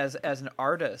 and as an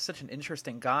artist, such an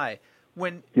interesting guy.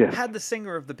 Had the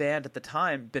singer of the band at the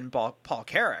time been Paul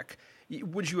Carrack,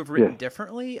 would you have written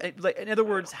differently? In other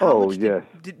words, how much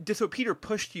did so Peter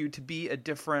pushed you to be a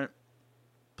different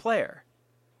player?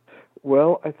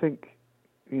 Well, I think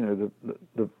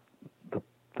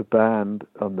the band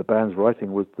and the band's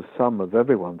writing was the sum of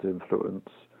everyone's influence.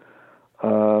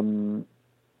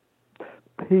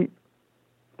 He,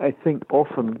 I think,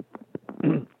 often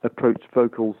approached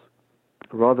vocals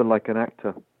rather like an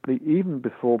actor. Even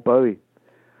before Bowie,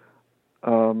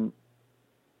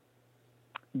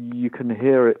 you can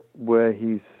hear it where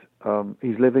he's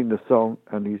living the song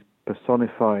and he's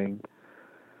personifying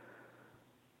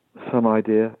some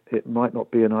idea. It might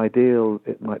not be an ideal.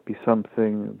 It might be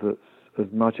something that's as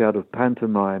much out of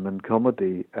pantomime and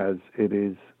comedy as it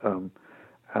is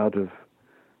out of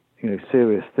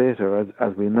serious theatre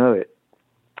as we know it.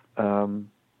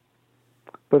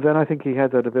 But then I think he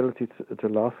had that ability to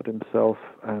laugh at himself,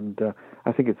 and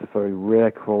I think it's a very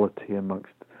rare quality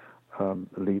amongst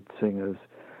lead singers.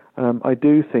 I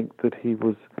do think that he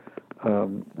was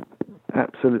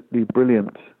absolutely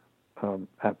brilliant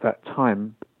at that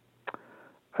time,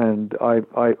 and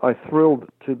I thrilled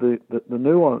to the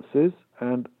nuances,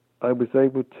 and I was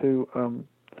able to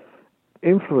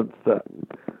influence that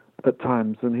at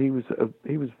times. And he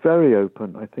was very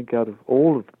open. I think out of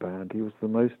all of the band, he was the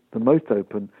most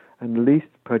open and least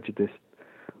prejudiced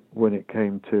when it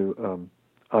came to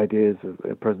ideas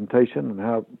of presentation and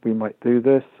how we might do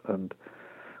this. And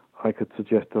I could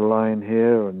suggest a line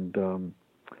here, and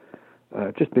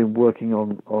just been working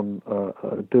on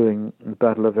doing the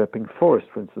Battle of Epping Forest,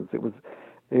 for instance. It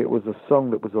was a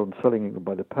song that was on Selling England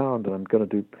by the Pound, and I'm going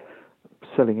to do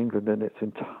Selling England in its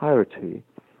entirety.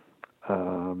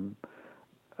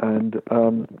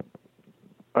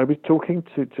 I was talking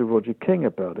to Roger King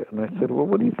about it, and I said, well,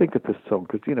 what do you think of this song?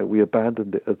 Because, we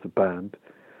abandoned it as a band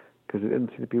because it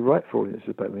didn't seem to be right for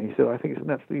audiences back then. He said, I think it's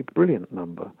an absolutely brilliant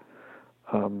number.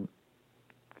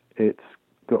 It's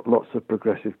got lots of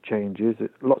progressive changes,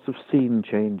 lots of scene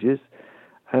changes,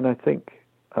 and I think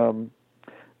in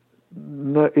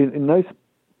no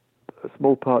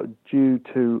small part due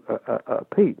to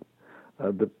Pete,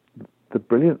 the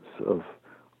brilliance of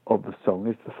the song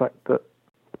is the fact that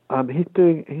he's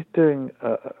doing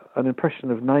an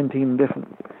impression of 19 different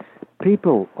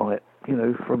people on it,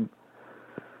 from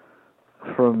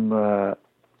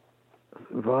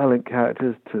violent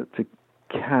characters to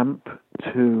camp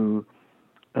to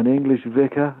an English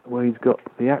vicar, where he's got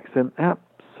the accent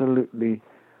absolutely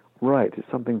right. It's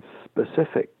something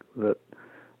specific, that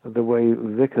the way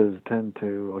vicars tend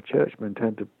to, or churchmen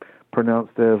tend to pronounce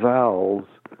their vowels,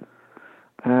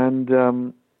 and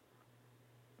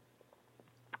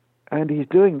he's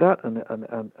doing that, and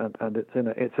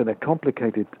it's in a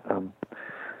complicated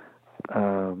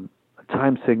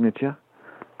time signature.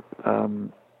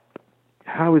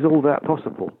 How is all that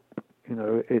possible?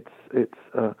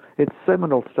 It's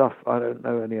seminal stuff. I don't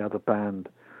know any other band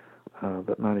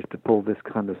that managed to pull this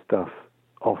kind of stuff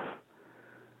off.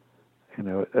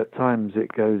 At times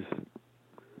it's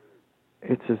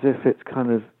as if it's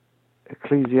kind of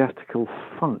ecclesiastical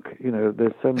funk.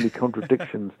 There's so many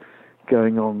contradictions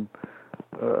going on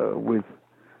with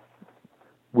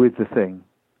the thing.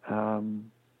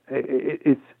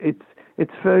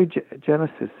 It's very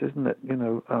Genesis, isn't it?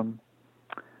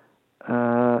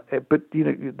 But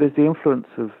there's the influence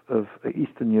of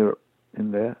Eastern Europe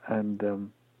in there, and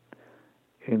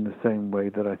in the same way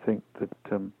that I think that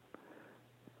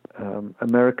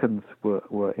Americans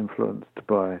were influenced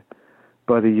by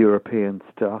the European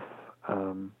stuff.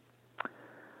 I'm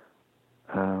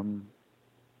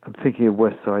thinking of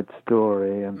West Side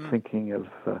Story. I'm thinking of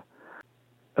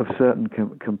certain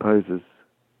composers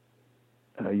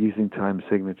using time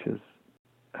signatures,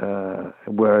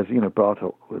 whereas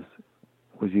Bartók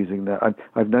was using that.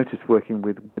 I've noticed working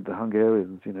with the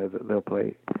Hungarians, that they'll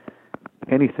play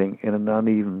anything in an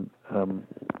uneven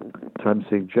time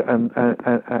signature, and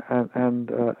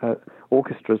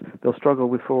orchestras, they'll struggle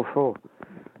with 4/4.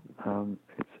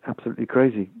 It's absolutely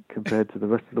crazy compared to the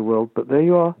rest of the world, but there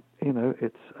you are.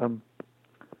 It's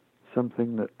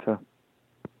something that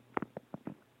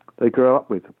they grow up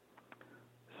with.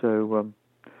 So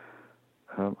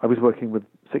I was working with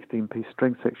 16-piece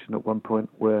string section at one point,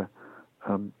 where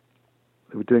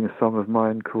they were doing a song of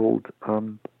mine called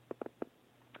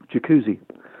Jacuzzi,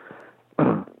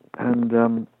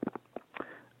 and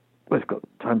it's got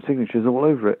time signatures all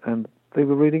over it, and they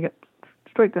were reading it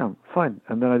straight down, fine.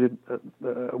 And then I did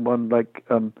one like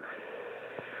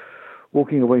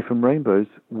Walking Away from Rainbows,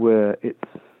 where it's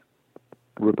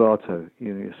rubato.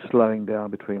 You're slowing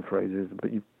down between phrases,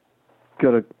 but you've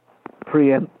got to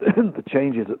preempt the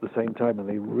changes at the same time, and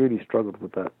they really struggled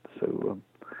with that. So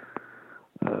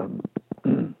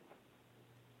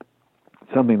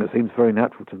something that seems very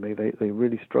natural to me, they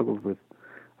really struggled with.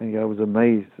 And I was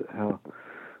amazed at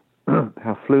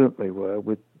how fluent they were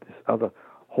with this other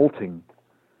halting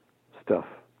stuff.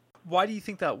 Why do you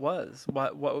think that was?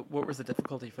 What was the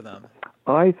difficulty for them?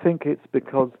 I think it's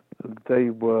because they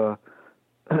were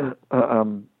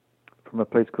from a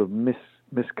place called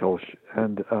Miskolc,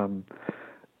 and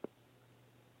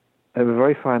they were a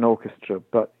very fine orchestra,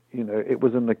 but it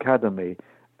was an academy,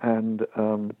 and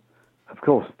of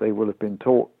course they will have been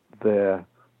taught their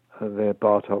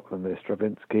Bartók and their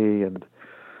Stravinsky and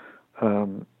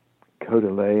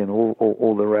Kodály and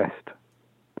all the rest,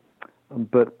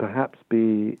 but perhaps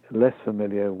be less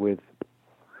familiar with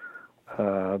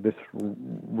this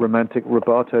romantic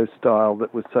rubato style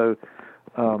that was so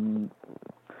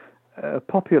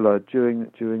popular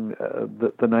during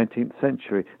the 19th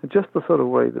century, and just the sort of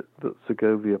way that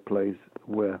Segovia plays,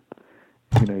 where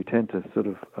you tend to sort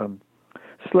of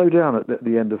slow down at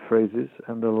the end of phrases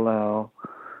and allow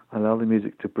the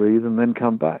music to breathe, and then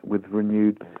come back with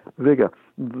renewed vigor.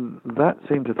 That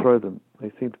seemed to throw them.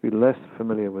 They seem to be less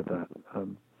familiar with that.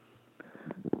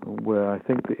 Where I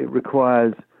think that it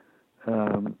requires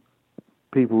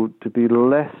people to be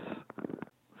less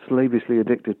slavishly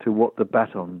addicted to what the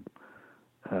baton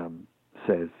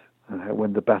says.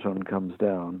 When the baton comes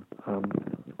down,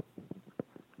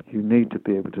 you need to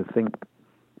be able to think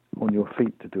on your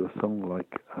feet to do a song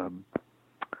like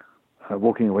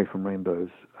Walking Away from Rainbows.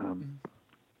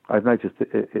 I've noticed that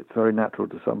it's very natural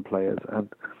to some players,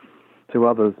 and to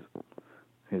others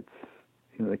it's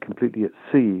they're completely at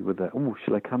sea with that. Oh,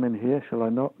 shall I come in here? Shall I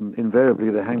not? And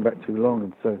invariably they hang back too long,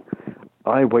 and so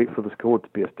I wait for the chord to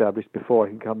be established before I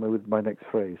can come in with my next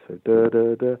phrase. So da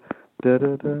da da da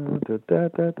da da da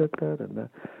da da da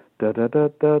da da da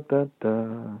da da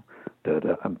da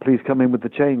da, and please come in with the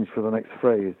change for the next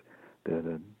phrase. Da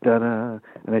da da da,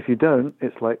 and if you don't,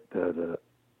 it's like da da,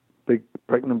 big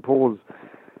pregnant pause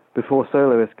before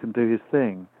soloist can do his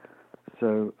thing.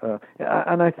 So,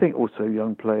 and I think also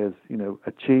young players,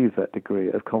 achieve that degree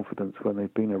of confidence when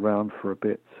they've been around for a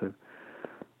bit. So,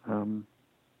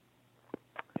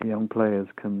 young players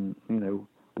can,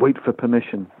 wait for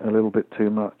permission a little bit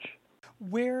too much.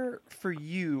 Where for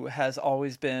you has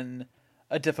always been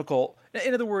a difficult,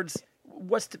 in other words,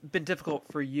 what's been difficult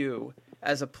for you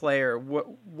as a player?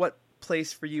 What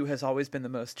place for you has always been the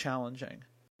most challenging?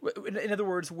 In other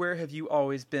words, where have you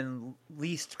always been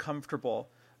least comfortable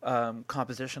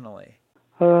compositionally?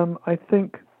 I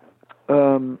think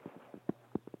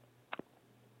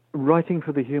writing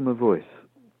for the human voice,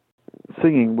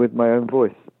 singing with my own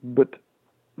voice. But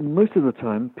most of the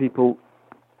time, people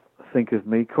think of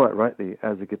me, quite rightly,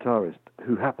 as a guitarist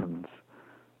who happens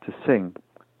to sing.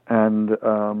 And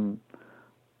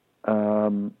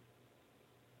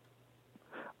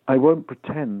I won't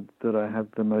pretend that I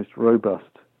have the most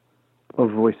robust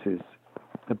of voices.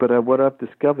 But what I've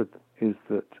discovered is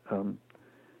that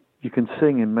you can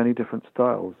sing in many different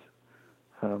styles.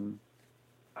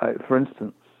 For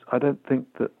instance, I don't think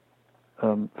that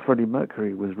Freddie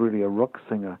Mercury was really a rock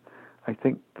singer. I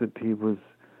think that he was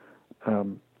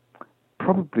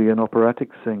probably an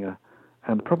operatic singer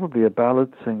and probably a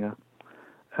ballad singer.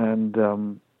 And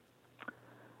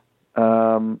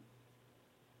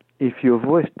if your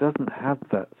voice doesn't have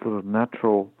that sort of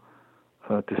natural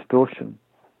distortion,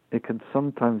 it can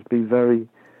sometimes be very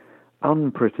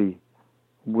unpretty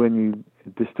when you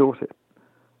distort it.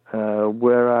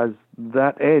 Whereas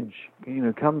that edge,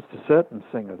 comes to certain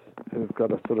singers who've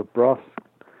got a sort of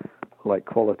brass-like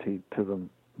quality to them.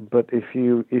 But if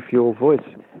your voice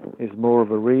is more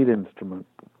of a reed instrument,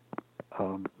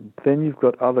 then you've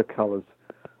got other colours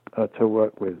to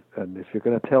work with. And if you're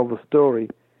going to tell the story,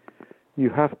 you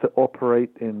have to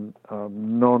operate in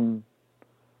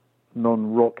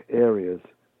non-rock areas,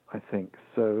 I think.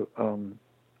 So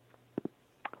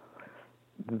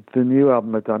the new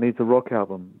album I've done is a rock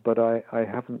album, but I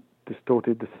haven't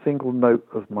distorted a single note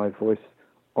of my voice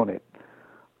on it.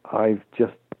 I've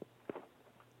just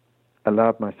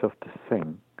allowed myself to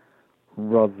sing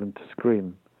rather than to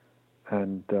scream.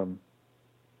 And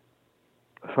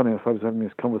funny enough, I was having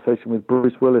this conversation with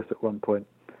Bruce Willis at one point,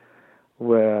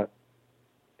 where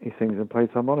he sings and plays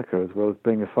harmonica as well as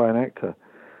being a fine actor.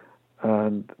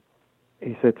 And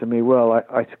he said to me, well,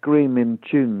 I scream in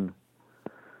tune.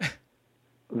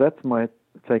 That's my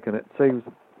take on it. So he was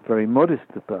very modest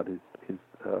about his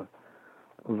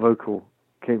vocal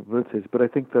capabilities, but I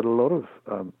think that a lot of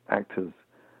actors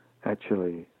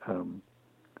actually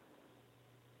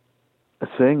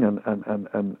sing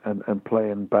and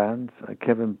play in bands.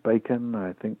 Kevin Bacon,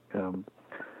 I think,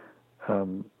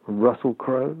 Russell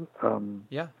Crowe.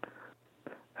 Yeah.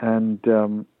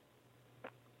 And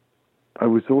I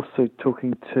was also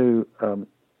talking to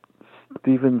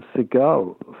Steven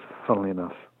Seagal, funnily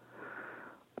enough,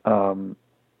 who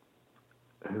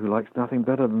likes nothing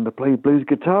better than to play blues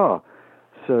guitar.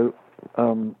 So,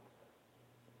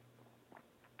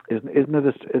 isn't it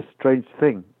a strange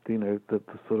thing, that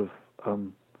the sort of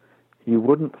you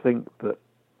wouldn't think that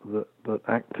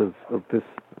actors of this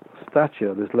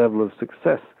stature, this level of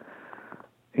success,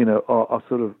 are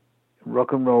sort of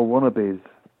rock and roll wannabes.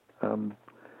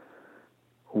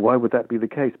 Why would that be the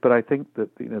case? But I think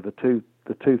that the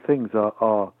two things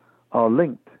are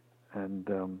linked, and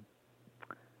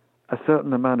a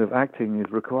certain amount of acting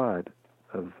is required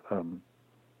of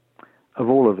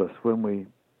all of us when we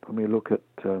look at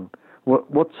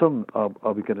what song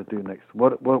are we going to do next?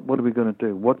 What are we going to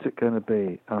do? What's it going to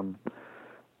be?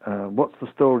 What's the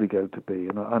story going to be?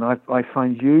 And I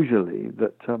find usually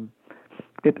that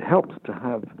it helps to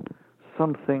have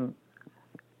something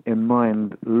in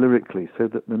mind lyrically, so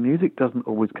that the music doesn't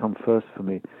always come first for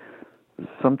me.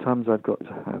 Sometimes I've got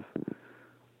to have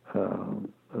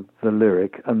the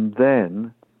lyric, and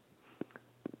then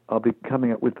I'll be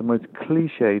coming up with the most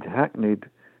cliched, hackneyed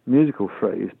musical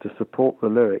phrase to support the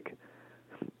lyric,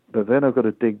 but then I've got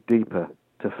to dig deeper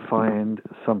to find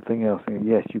something else. And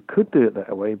yes, you could do it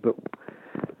that way, but,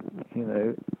 you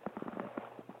know,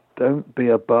 don't be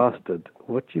a bastard.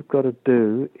 What you've got to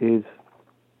do is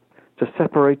to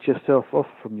separate yourself off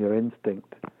from your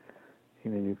instinct,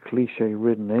 you know, your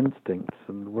cliche-ridden instincts.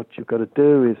 And what you've got to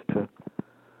do is to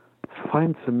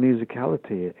find some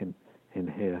musicality in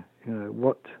here. You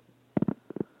know,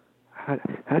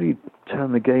 how do you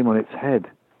turn the game on its head?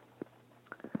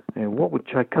 You know, what would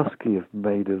Tchaikovsky have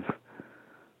made of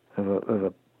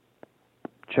a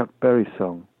Chuck Berry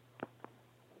song?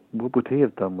 What would he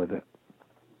have done with it?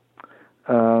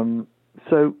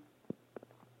 So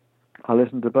I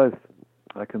listen to both.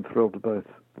 I can thrill to both.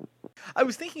 I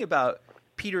was thinking about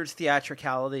Peter's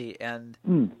theatricality and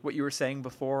what you were saying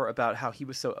before about how he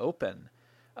was so open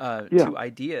to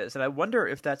ideas. And I wonder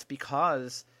if that's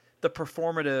because the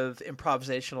performative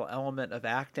improvisational element of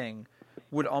acting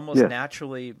would almost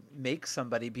naturally make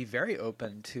somebody be very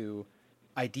open to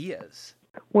ideas.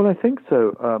 Well, I think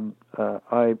so.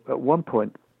 At one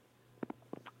point,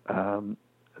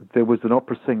 there was an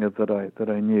opera singer that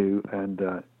I knew,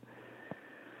 and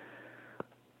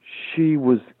she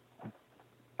was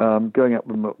going up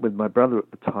with my brother at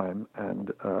the time,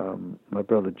 and my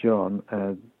brother John,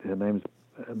 and her name's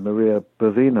Maria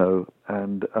Bovino,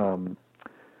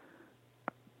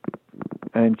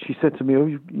 and she said to me, "Oh,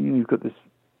 you've got this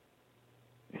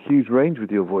huge range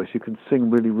with your voice. You can sing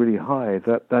really, really high.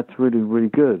 That's really, really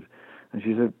good." And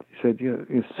she said, you know,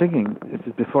 you're singing. This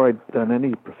is before I'd done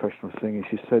any professional singing.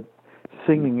 She said,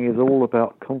 singing is all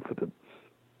about confidence.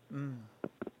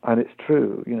 And it's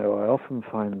true. You know, I often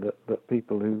find that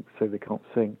people who say they can't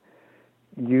sing,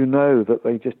 you know that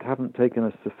they just haven't taken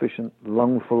a sufficient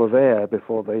lungful of air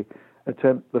before they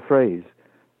attempt the phrase.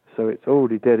 So it's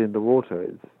already dead in the water.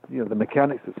 It's, you know, the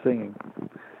mechanics of singing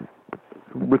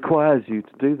requires you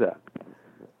to do that.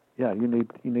 Yeah, you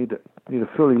need a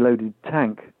fully loaded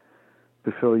tank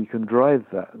before you can drive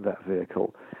that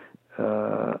vehicle.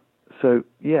 So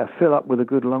yeah, fill up with a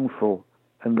good lungful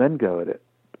and then go at it.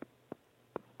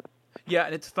 Yeah,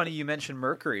 and it's funny you mentioned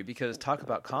Mercury, because talk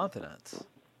about confidence.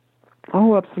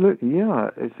 Oh, absolutely, yeah.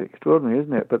 It's extraordinary,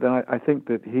 isn't it? But then I think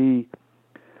that he,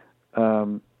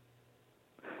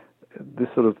 this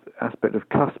sort of aspect of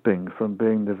cusping from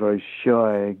being the very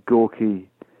shy, gawky,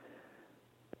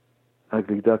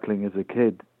 ugly duckling as a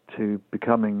kid to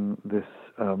becoming this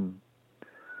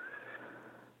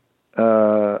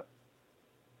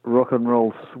rock and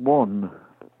roll swan,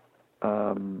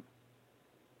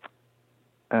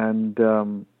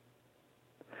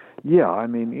 yeah, I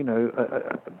mean, you know,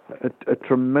 a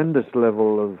tremendous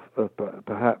level of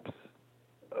perhaps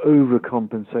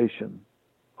overcompensation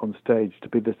on stage to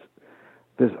be this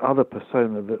other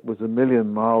persona that was a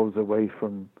million miles away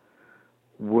from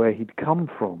where he'd come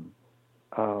from.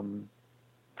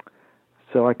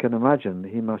 So I can imagine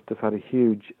he must have had a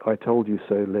huge "I told you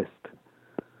so" list.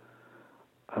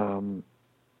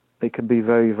 It can be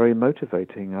very, very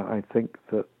motivating. I think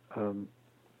that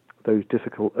those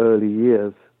difficult early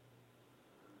years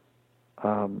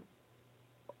are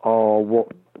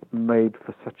what made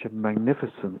for such a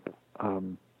magnificent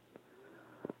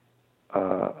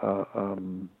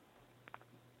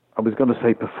I was going to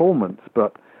say performance,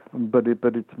 but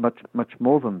it's much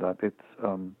more than that. It's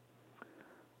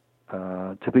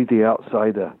to be the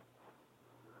outsider,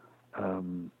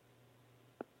 and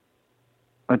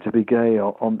to be gay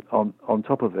on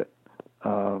top of it.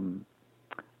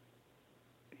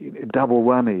 Double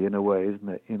whammy in a way, isn't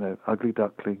it? You know, ugly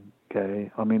duckling, gay.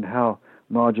 I mean, how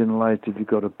marginalized have you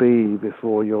got to be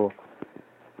before you're,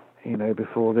 you know,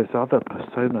 before this other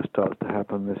persona starts to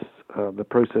happen, this the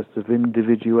process of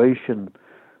individuation,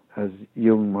 as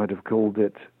Jung might have called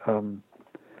it,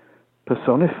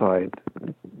 personified,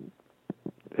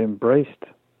 embraced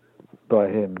by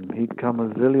him. He'd come a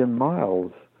zillion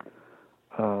miles.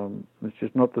 It's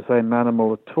just not the same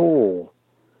animal at all.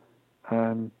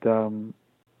 And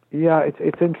yeah,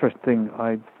 it's interesting.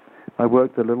 I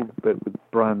worked a little bit with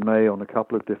Brian May on a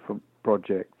couple of different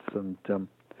projects, and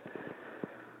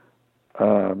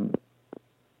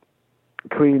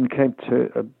Queen came to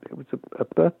it was a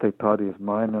birthday party of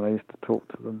mine, and I used to talk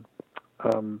to them.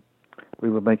 we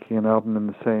were making an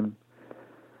album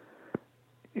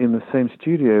in the same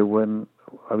studio when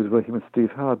I was working with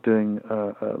Steve Howard doing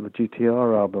the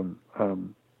GTR album.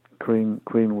 Queen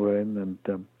were in and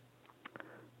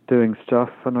doing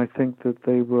stuff, and I think that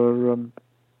they were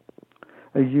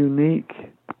a unique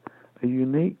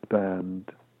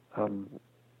band,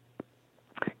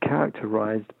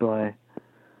 characterized by,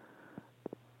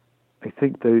 I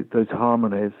think, those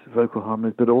harmonies, vocal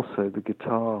harmonies, but also the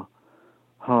guitar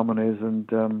harmonies. And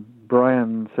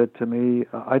Brian said to me,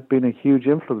 I'd been a huge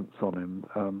influence on him,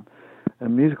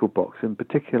 and Musical Box in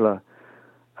particular,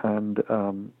 and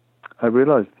I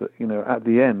realized that, at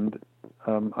the end,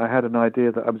 I had an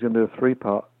idea that I was going to do a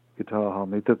 3-part guitar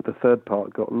harmony. The third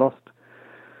part got lost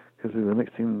because we were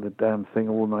mixing the damn thing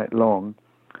all night long.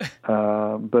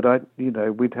 But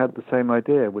we'd had the same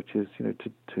idea, which is,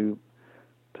 to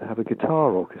have a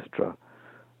guitar orchestra,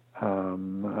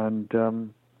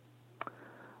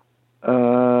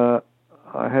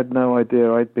 I had no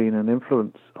idea I'd been an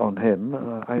influence on him.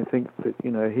 I think that,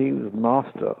 he was a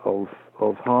master of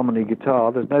harmony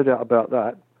guitar. There's no doubt about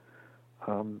that.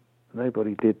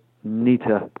 Nobody did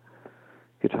neater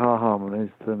guitar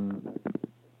harmonies than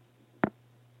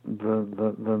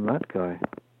that guy.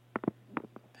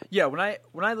 Yeah, when I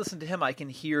listen to him, I can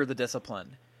hear the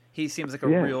discipline. He seems like a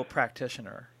real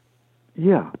practitioner.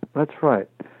 Yeah, that's right.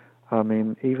 I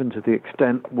mean, even to the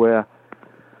extent where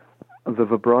the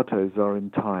vibratos are in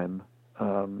time,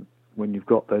 when you've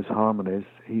got those harmonies,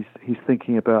 he's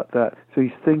thinking about that. So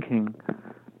he's thinking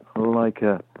like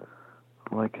a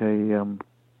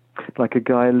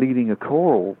guy leading a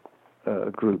choral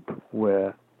group,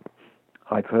 where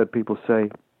I've heard people say,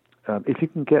 if you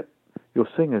can get your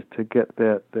singers to get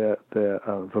their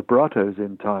vibratos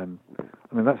in time,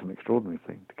 I mean, that's an extraordinary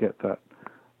thing to get that.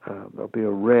 There'll be a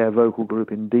rare vocal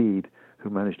group indeed who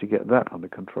managed to get that under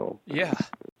control. Yeah.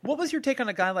 What was your take on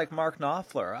a guy like Mark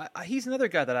Knopfler? He's another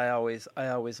guy that I always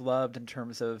loved in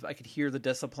terms of I could hear the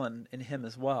discipline in him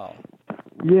as well.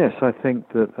 Yes, I think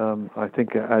that as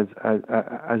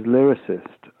lyricist,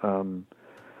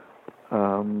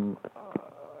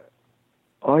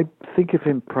 I think of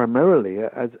him primarily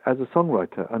as a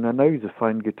songwriter, and I know he's a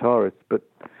fine guitarist, but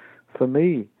for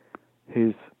me,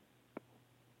 his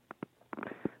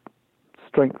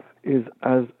strength is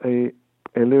as a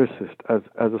lyricist, as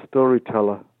a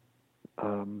storyteller,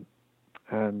 and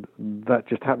that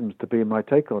just happens to be my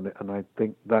take on it. And I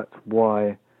think that's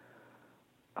why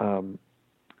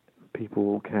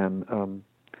people can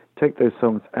take those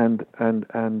songs and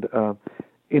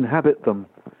inhabit them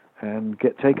and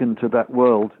get taken to that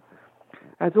world,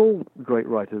 as all great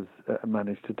writers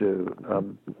manage to do.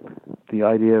 The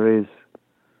idea is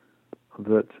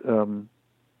that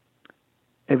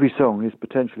every song is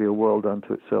potentially a world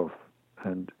unto itself,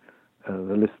 and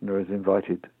the listener is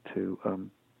invited to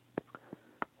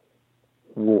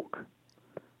walk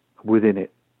within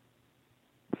it,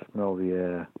 smell the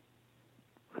air,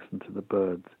 listen to the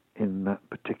birds in that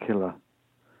particular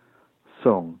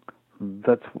song.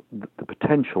 That's the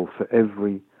potential for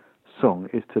every song,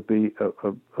 is to be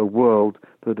a world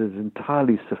that is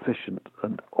entirely sufficient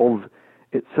and of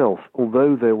itself.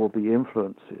 Although there will be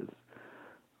influences,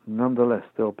 nonetheless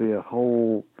there'll be a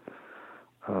whole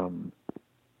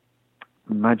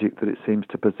magic that it seems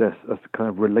to possess, as a kind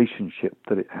of relationship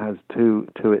that it has to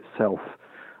itself.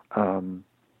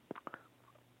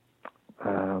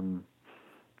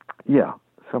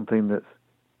 Something that's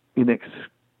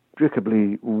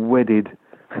inextricably wedded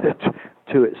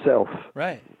to itself.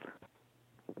 Right.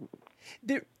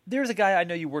 There's a guy I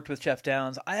know you worked with, Jeff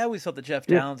Downes. I always felt that Jeff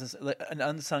Downes is an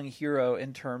unsung hero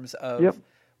in terms of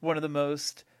one of the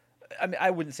most, I mean,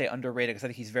 I wouldn't say underrated because I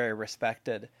think he's very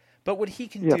respected, but what he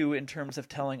can do in terms of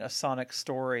telling a sonic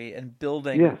story and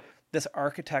building this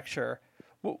architecture.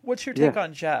 What's your take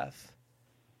on Jeff?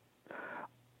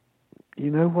 You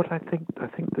know what, I think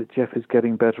that Jeff is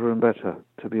getting better and better,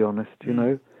 to be honest.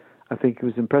 I think he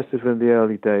was impressive in the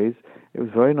early days. It was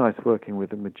very nice working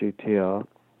with him with GTR.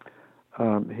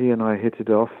 He and I hit it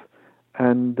off,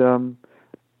 and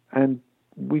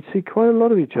we see quite a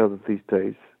lot of each other these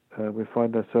days. We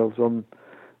find ourselves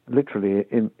literally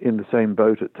in the same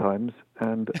boat at times,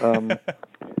 and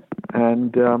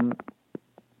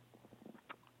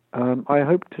I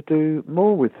hope to do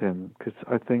more with him, because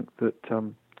I think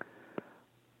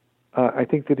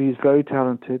that he's very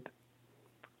talented,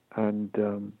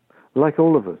 and like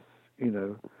all of us,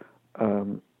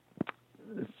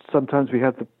 sometimes we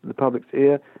have the public's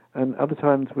ear, and other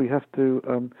times we have to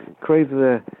crave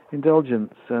their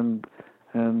indulgence and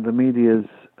the media's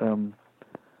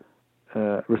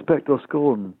respect or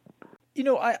scorn.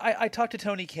 I talked to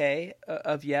Tony Kaye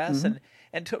of Yes, Mm-hmm.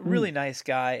 and really nice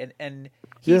guy, and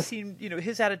he Yes. seemed,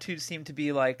 his attitude seemed to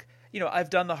be like, I've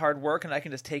done the hard work and I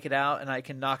can just take it out and I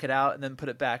can knock it out and then put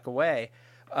it back away,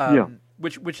 Yeah.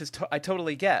 which is I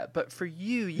totally get. But for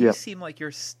you Yeah. seem like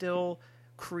you're still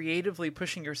creatively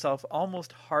pushing yourself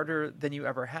almost harder than you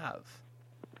ever have.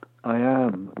 I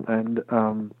am, and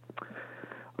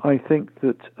I think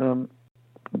that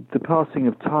the passing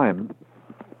of time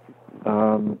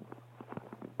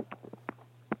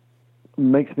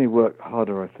makes me work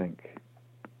harder, I think.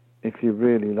 If you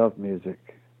really love music,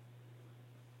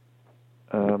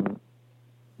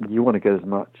 you want to get as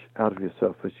much out of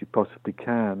yourself as you possibly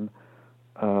can.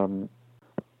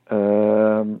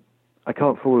 I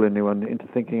can't fool anyone into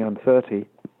thinking I'm 30.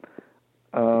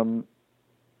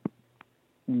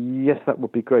 Yes, that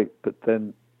would be great, but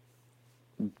then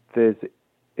there's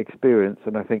experience,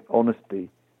 and I think honesty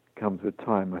comes with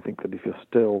time. I think that if you're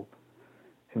still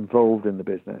involved in the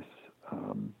business,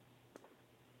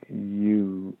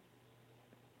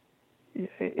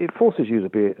 it forces you to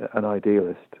be an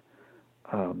idealist.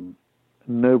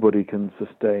 Nobody can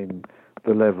sustain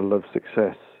the level of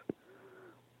success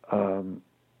on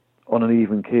an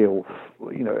even keel,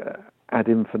 ad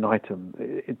infinitum.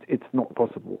 It's not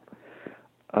possible.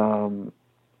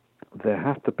 There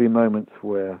have to be moments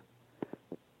where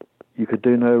you could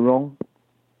do no wrong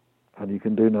and you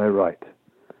can do no right.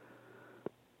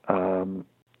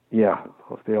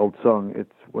 What's the old song?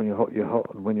 It's when you're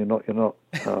hot, and when you're not, you're not.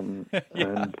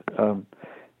 Yeah. And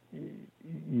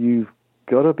you've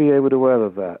got to be able to weather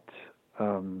that.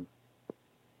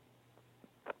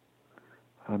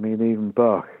 Even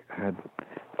Bach had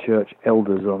church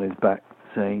elders on his back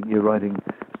saying, "You're writing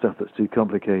stuff that's too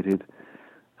complicated.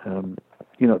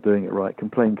 You're not doing it right.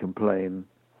 Complain."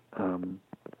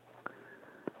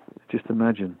 Just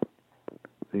imagine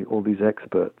all these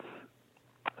experts.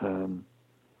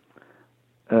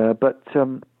 But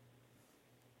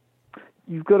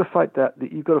you've got to fight that.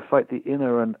 You've got to fight the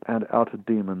inner and outer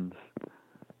demons.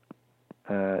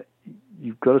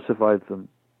 You've got to survive them.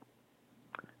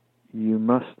 You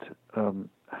must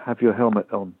have your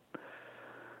helmet on.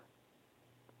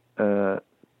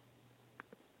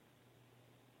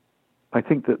 I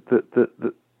think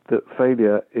that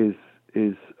failure is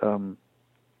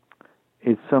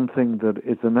something that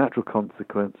is a natural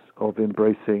consequence of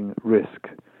embracing risk.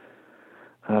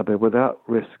 But without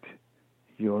risk,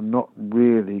 you're not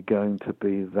really going to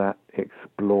be that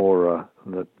explorer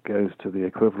that goes to the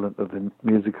equivalent of the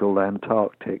musical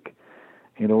Antarctic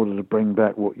in order to bring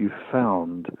back what you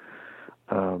found.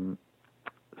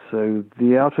 So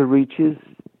the outer reaches,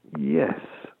 yes.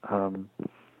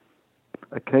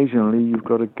 Occasionally, you've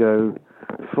got to go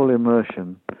full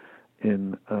immersion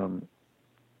in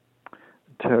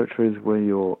territories where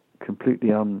you're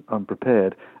completely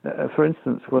unprepared. For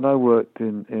instance, when I worked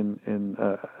in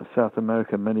South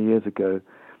America many years ago,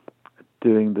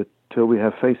 doing the Till We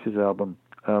Have Faces album,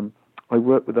 I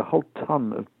worked with a whole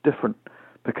ton of different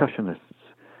percussionists,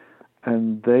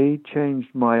 and they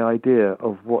changed my idea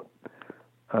of what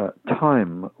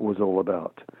time was all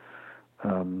about.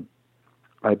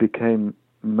 I became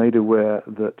made aware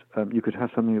that you could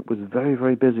have something that was very,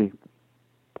 very busy.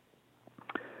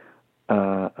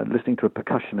 Listening to a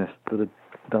percussionist that had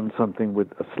done something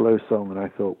with a slow song, and I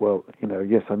thought, well,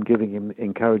 yes, I'm giving him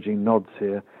encouraging nods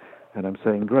here, and I'm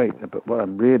saying great, but what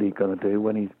I'm really going to do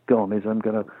when he's gone is I'm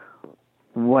going to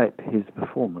wipe his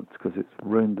performance because it's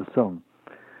ruined the song.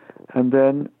 And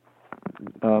then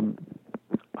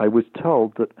I was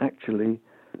told that actually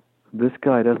this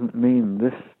guy doesn't mean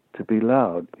this to be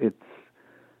loud. It's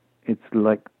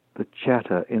like the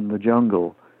chatter in the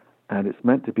jungle, and it's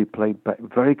meant to be played back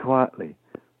very quietly.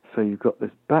 So you've got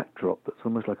this backdrop that's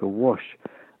almost like a wash,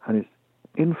 and it's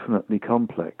infinitely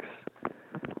complex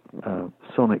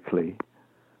sonically,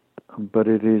 but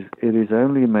it is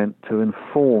only meant to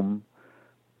inform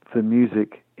the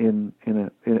music in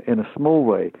a small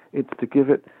way. It's to give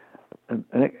it an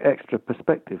extra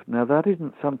perspective. Now that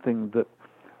isn't something that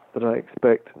I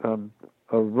expect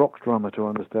a rock drummer to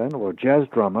understand or a jazz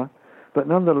drummer, but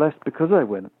nonetheless, because I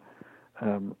went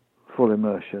full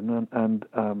immersion and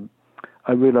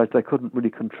I realized I couldn't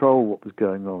really control what was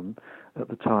going on at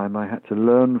the time. I had to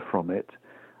learn from it.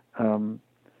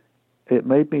 It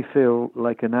made me feel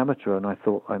like an amateur, and I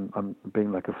thought I'm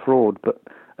being like a fraud. But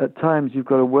at times, you've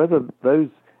got to weather those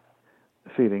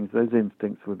feelings, those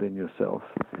instincts within yourself,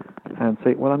 and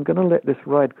say, well, I'm going to let this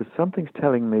ride because something's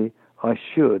telling me I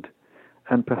should,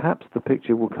 and perhaps the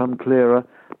picture will come clearer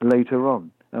later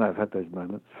on. And I've had those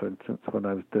moments, for instance, when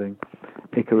I was doing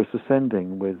Icarus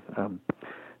Ascending with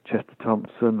Chester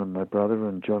Thompson and my brother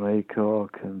and John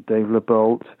Aycock and Dave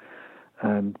LeBolt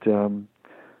and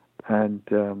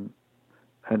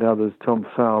others, Tom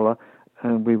Fowler,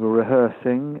 and we were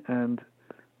rehearsing, and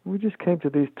we just came to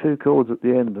these two chords at the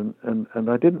end, and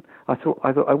I thought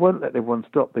I won't let everyone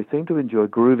stop. They seem to enjoy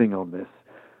grooving on this,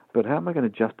 but how am I going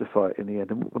to justify it in the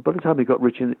end? And by the time we got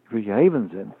Richie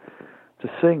Havens in to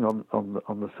sing on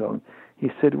the song, he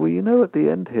said, well, at the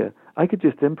end here, I could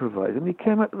just improvise. And he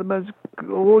came out with the most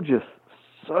gorgeous,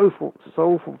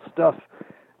 soulful stuff.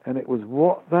 And it was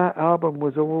what that album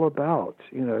was all about.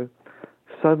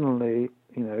 Suddenly,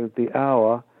 the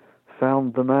hour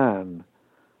found the man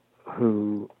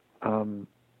who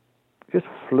just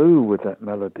flew with that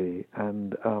melody.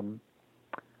 And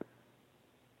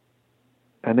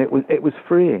it was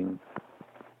freeing,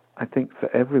 I think, for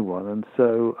everyone. And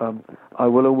so I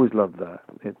will always love that.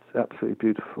 It's absolutely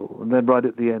beautiful. And then right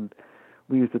at the end,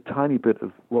 we used a tiny bit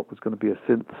of what was going to be a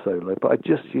synth solo, but I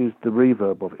just used the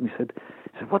reverb of it. And he said,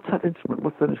 what's that instrument?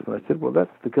 What's that instrument? I said, well,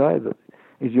 that's the guy that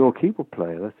is your keyboard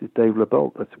player. That's Dave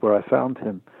LeBolt. That's where I found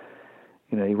him.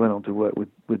 He went on to work with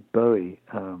Bowie,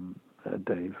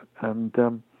 Dave. And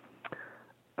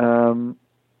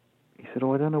he said,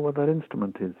 oh, I don't know what that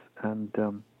instrument is. And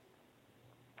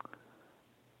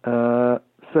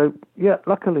so, yeah,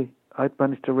 luckily I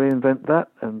managed to reinvent that,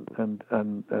 and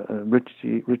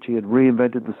Richie had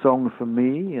reinvented the song for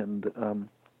me, and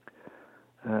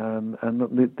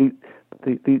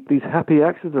these happy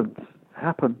accidents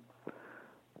happen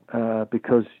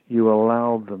because you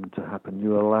allow them to happen.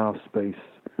 You allow space.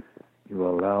 You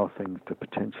allow things to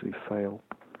potentially fail.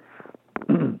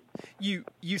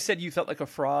 You said you felt like a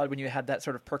fraud when you had that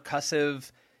sort of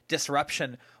percussive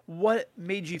disruption. What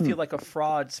made you feel like a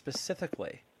fraud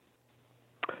specifically?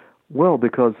 Well,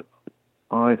 because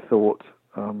I thought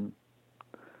I'm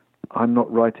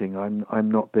not writing. I'm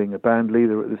not being a band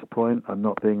leader at this point. I'm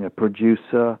not being a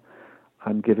producer.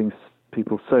 I'm giving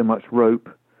people so much rope.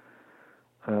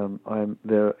 I'm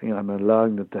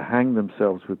allowing them to hang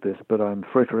themselves with this, but I'm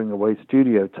frittering away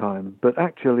studio time. But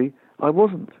actually, I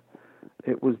wasn't.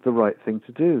 It was the right thing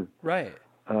to do. Right.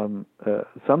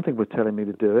 Something was telling me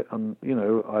to do it, and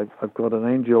I've got an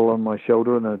angel on my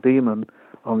shoulder and a demon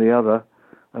on the other,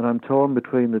 and I'm torn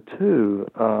between the two.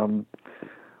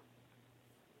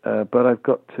 But I've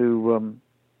got to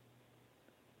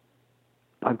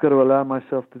allow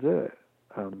myself to do it.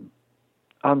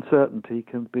 Uncertainty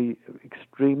can be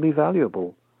extremely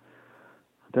valuable.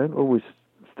 Don't always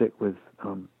stick with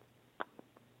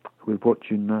what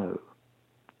you know.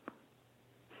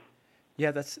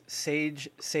 Yeah, that's sage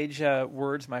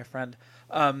words, my friend.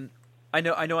 I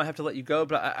know I have to let you go,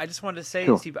 but I just wanted to say,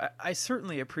 sure. Steve, I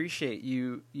certainly appreciate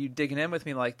you digging in with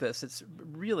me like this. It's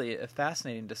really a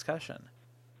fascinating discussion.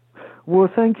 Well,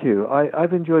 thank you.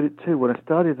 I've enjoyed it too. When I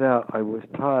started out, I was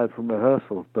tired from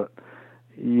rehearsals, but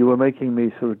you were making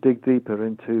me sort of dig deeper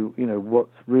into,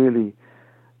 what's really,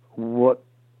 what's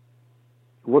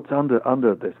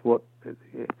under this. What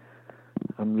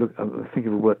I'm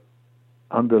thinking of a word,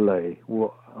 underlay.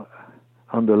 What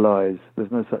underlies?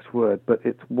 There's no such word, but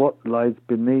it's what lies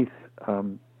beneath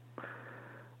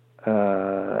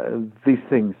these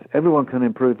things. Everyone can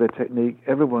improve their technique.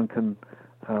 Everyone can,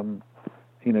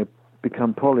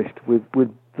 become polished with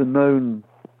the known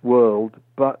world,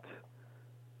 but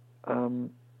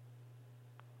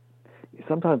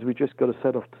sometimes we just got to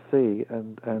set off to sea,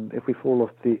 and if we fall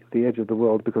off the edge of the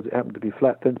world because it happened to be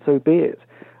flat, then so be it.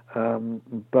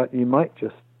 But you might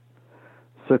just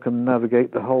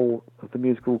circumnavigate the whole of the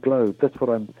musical globe. That's what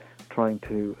I'm trying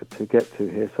to get to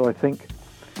here. So I think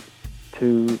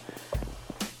to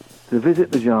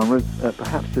visit the genres,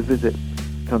 perhaps to visit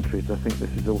countries, I think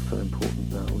this is also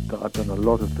important now. I've done a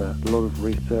lot of that, a lot of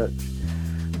research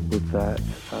with that,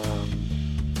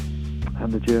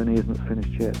 and the journey isn't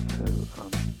finished yet,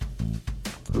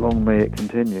 so long may it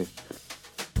continue.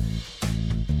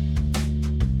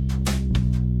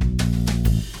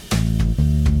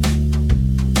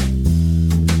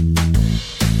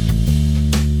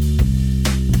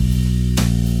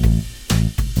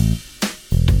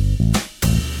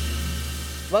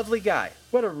 Lovely guy.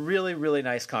 What a really, really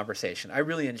nice conversation. I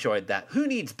really enjoyed that. Who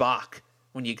needs Bach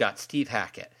when you got Steve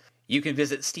Hackett? You can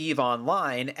visit Steve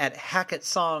online at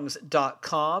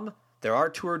hackettsongs.com. There are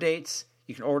tour dates.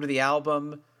 You can order the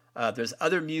album. There's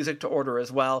other music to order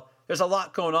as well. There's a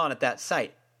lot going on at that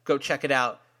site. Go check it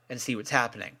out and see what's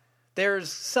happening.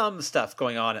 There's some stuff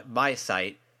going on at my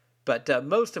site, but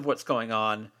most of what's going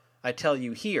on I tell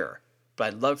you here, but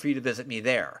I'd love for you to visit me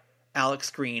there.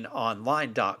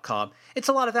 AlexGreenOnline.com. It's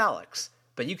a lot of Alex,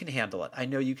 but you can handle it. I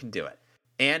know you can do it.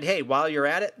 And hey, while you're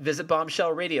at it, visit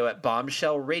Bombshell Radio at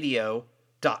bombshellradio.com.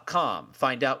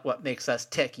 Find out what makes us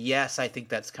tick. Yes, I think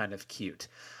that's kind of cute.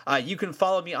 You can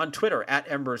follow me on Twitter at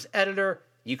Embers Editor.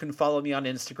 You can follow me on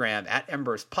Instagram at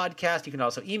Embers Podcast. You can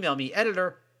also email me,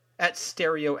 editor at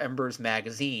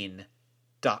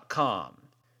stereoembersmagazine.com.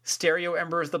 Stereo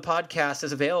Embers, the podcast,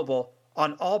 is available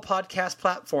on all podcast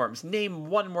platforms. Name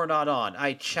one we're not on.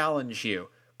 I challenge you.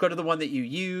 Go to the one that you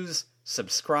use,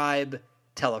 subscribe,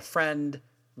 tell a friend,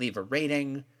 leave a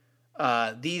rating.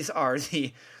 These are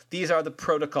the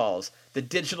protocols, the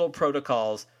digital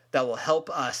protocols that will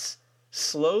help us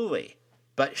slowly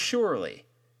but surely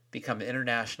become an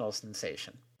international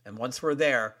sensation. And once we're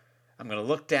there, I'm going to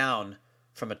look down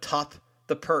from atop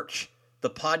the perch, the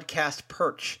podcast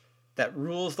perch that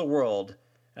rules the world,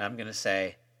 and I'm going to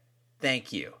say,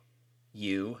 thank you,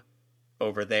 you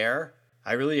over there.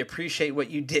 I really appreciate what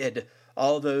you did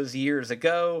all those years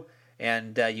ago,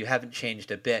 and you haven't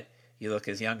changed a bit. You look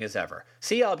as young as ever.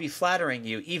 See, I'll be flattering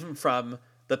you even from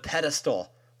the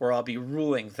pedestal where I'll be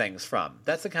ruling things from.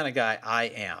 That's the kind of guy I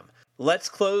am. Let's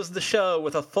close the show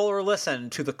with a fuller listen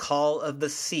to The Call of the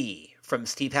Sea from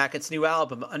Steve Hackett's new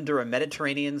album, Under a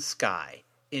Mediterranean Sky.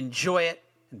 Enjoy it,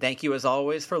 and thank you as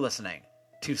always for listening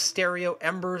to Stereo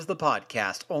Embers, the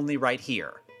podcast, only right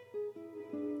here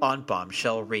on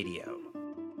Bombshell Radio.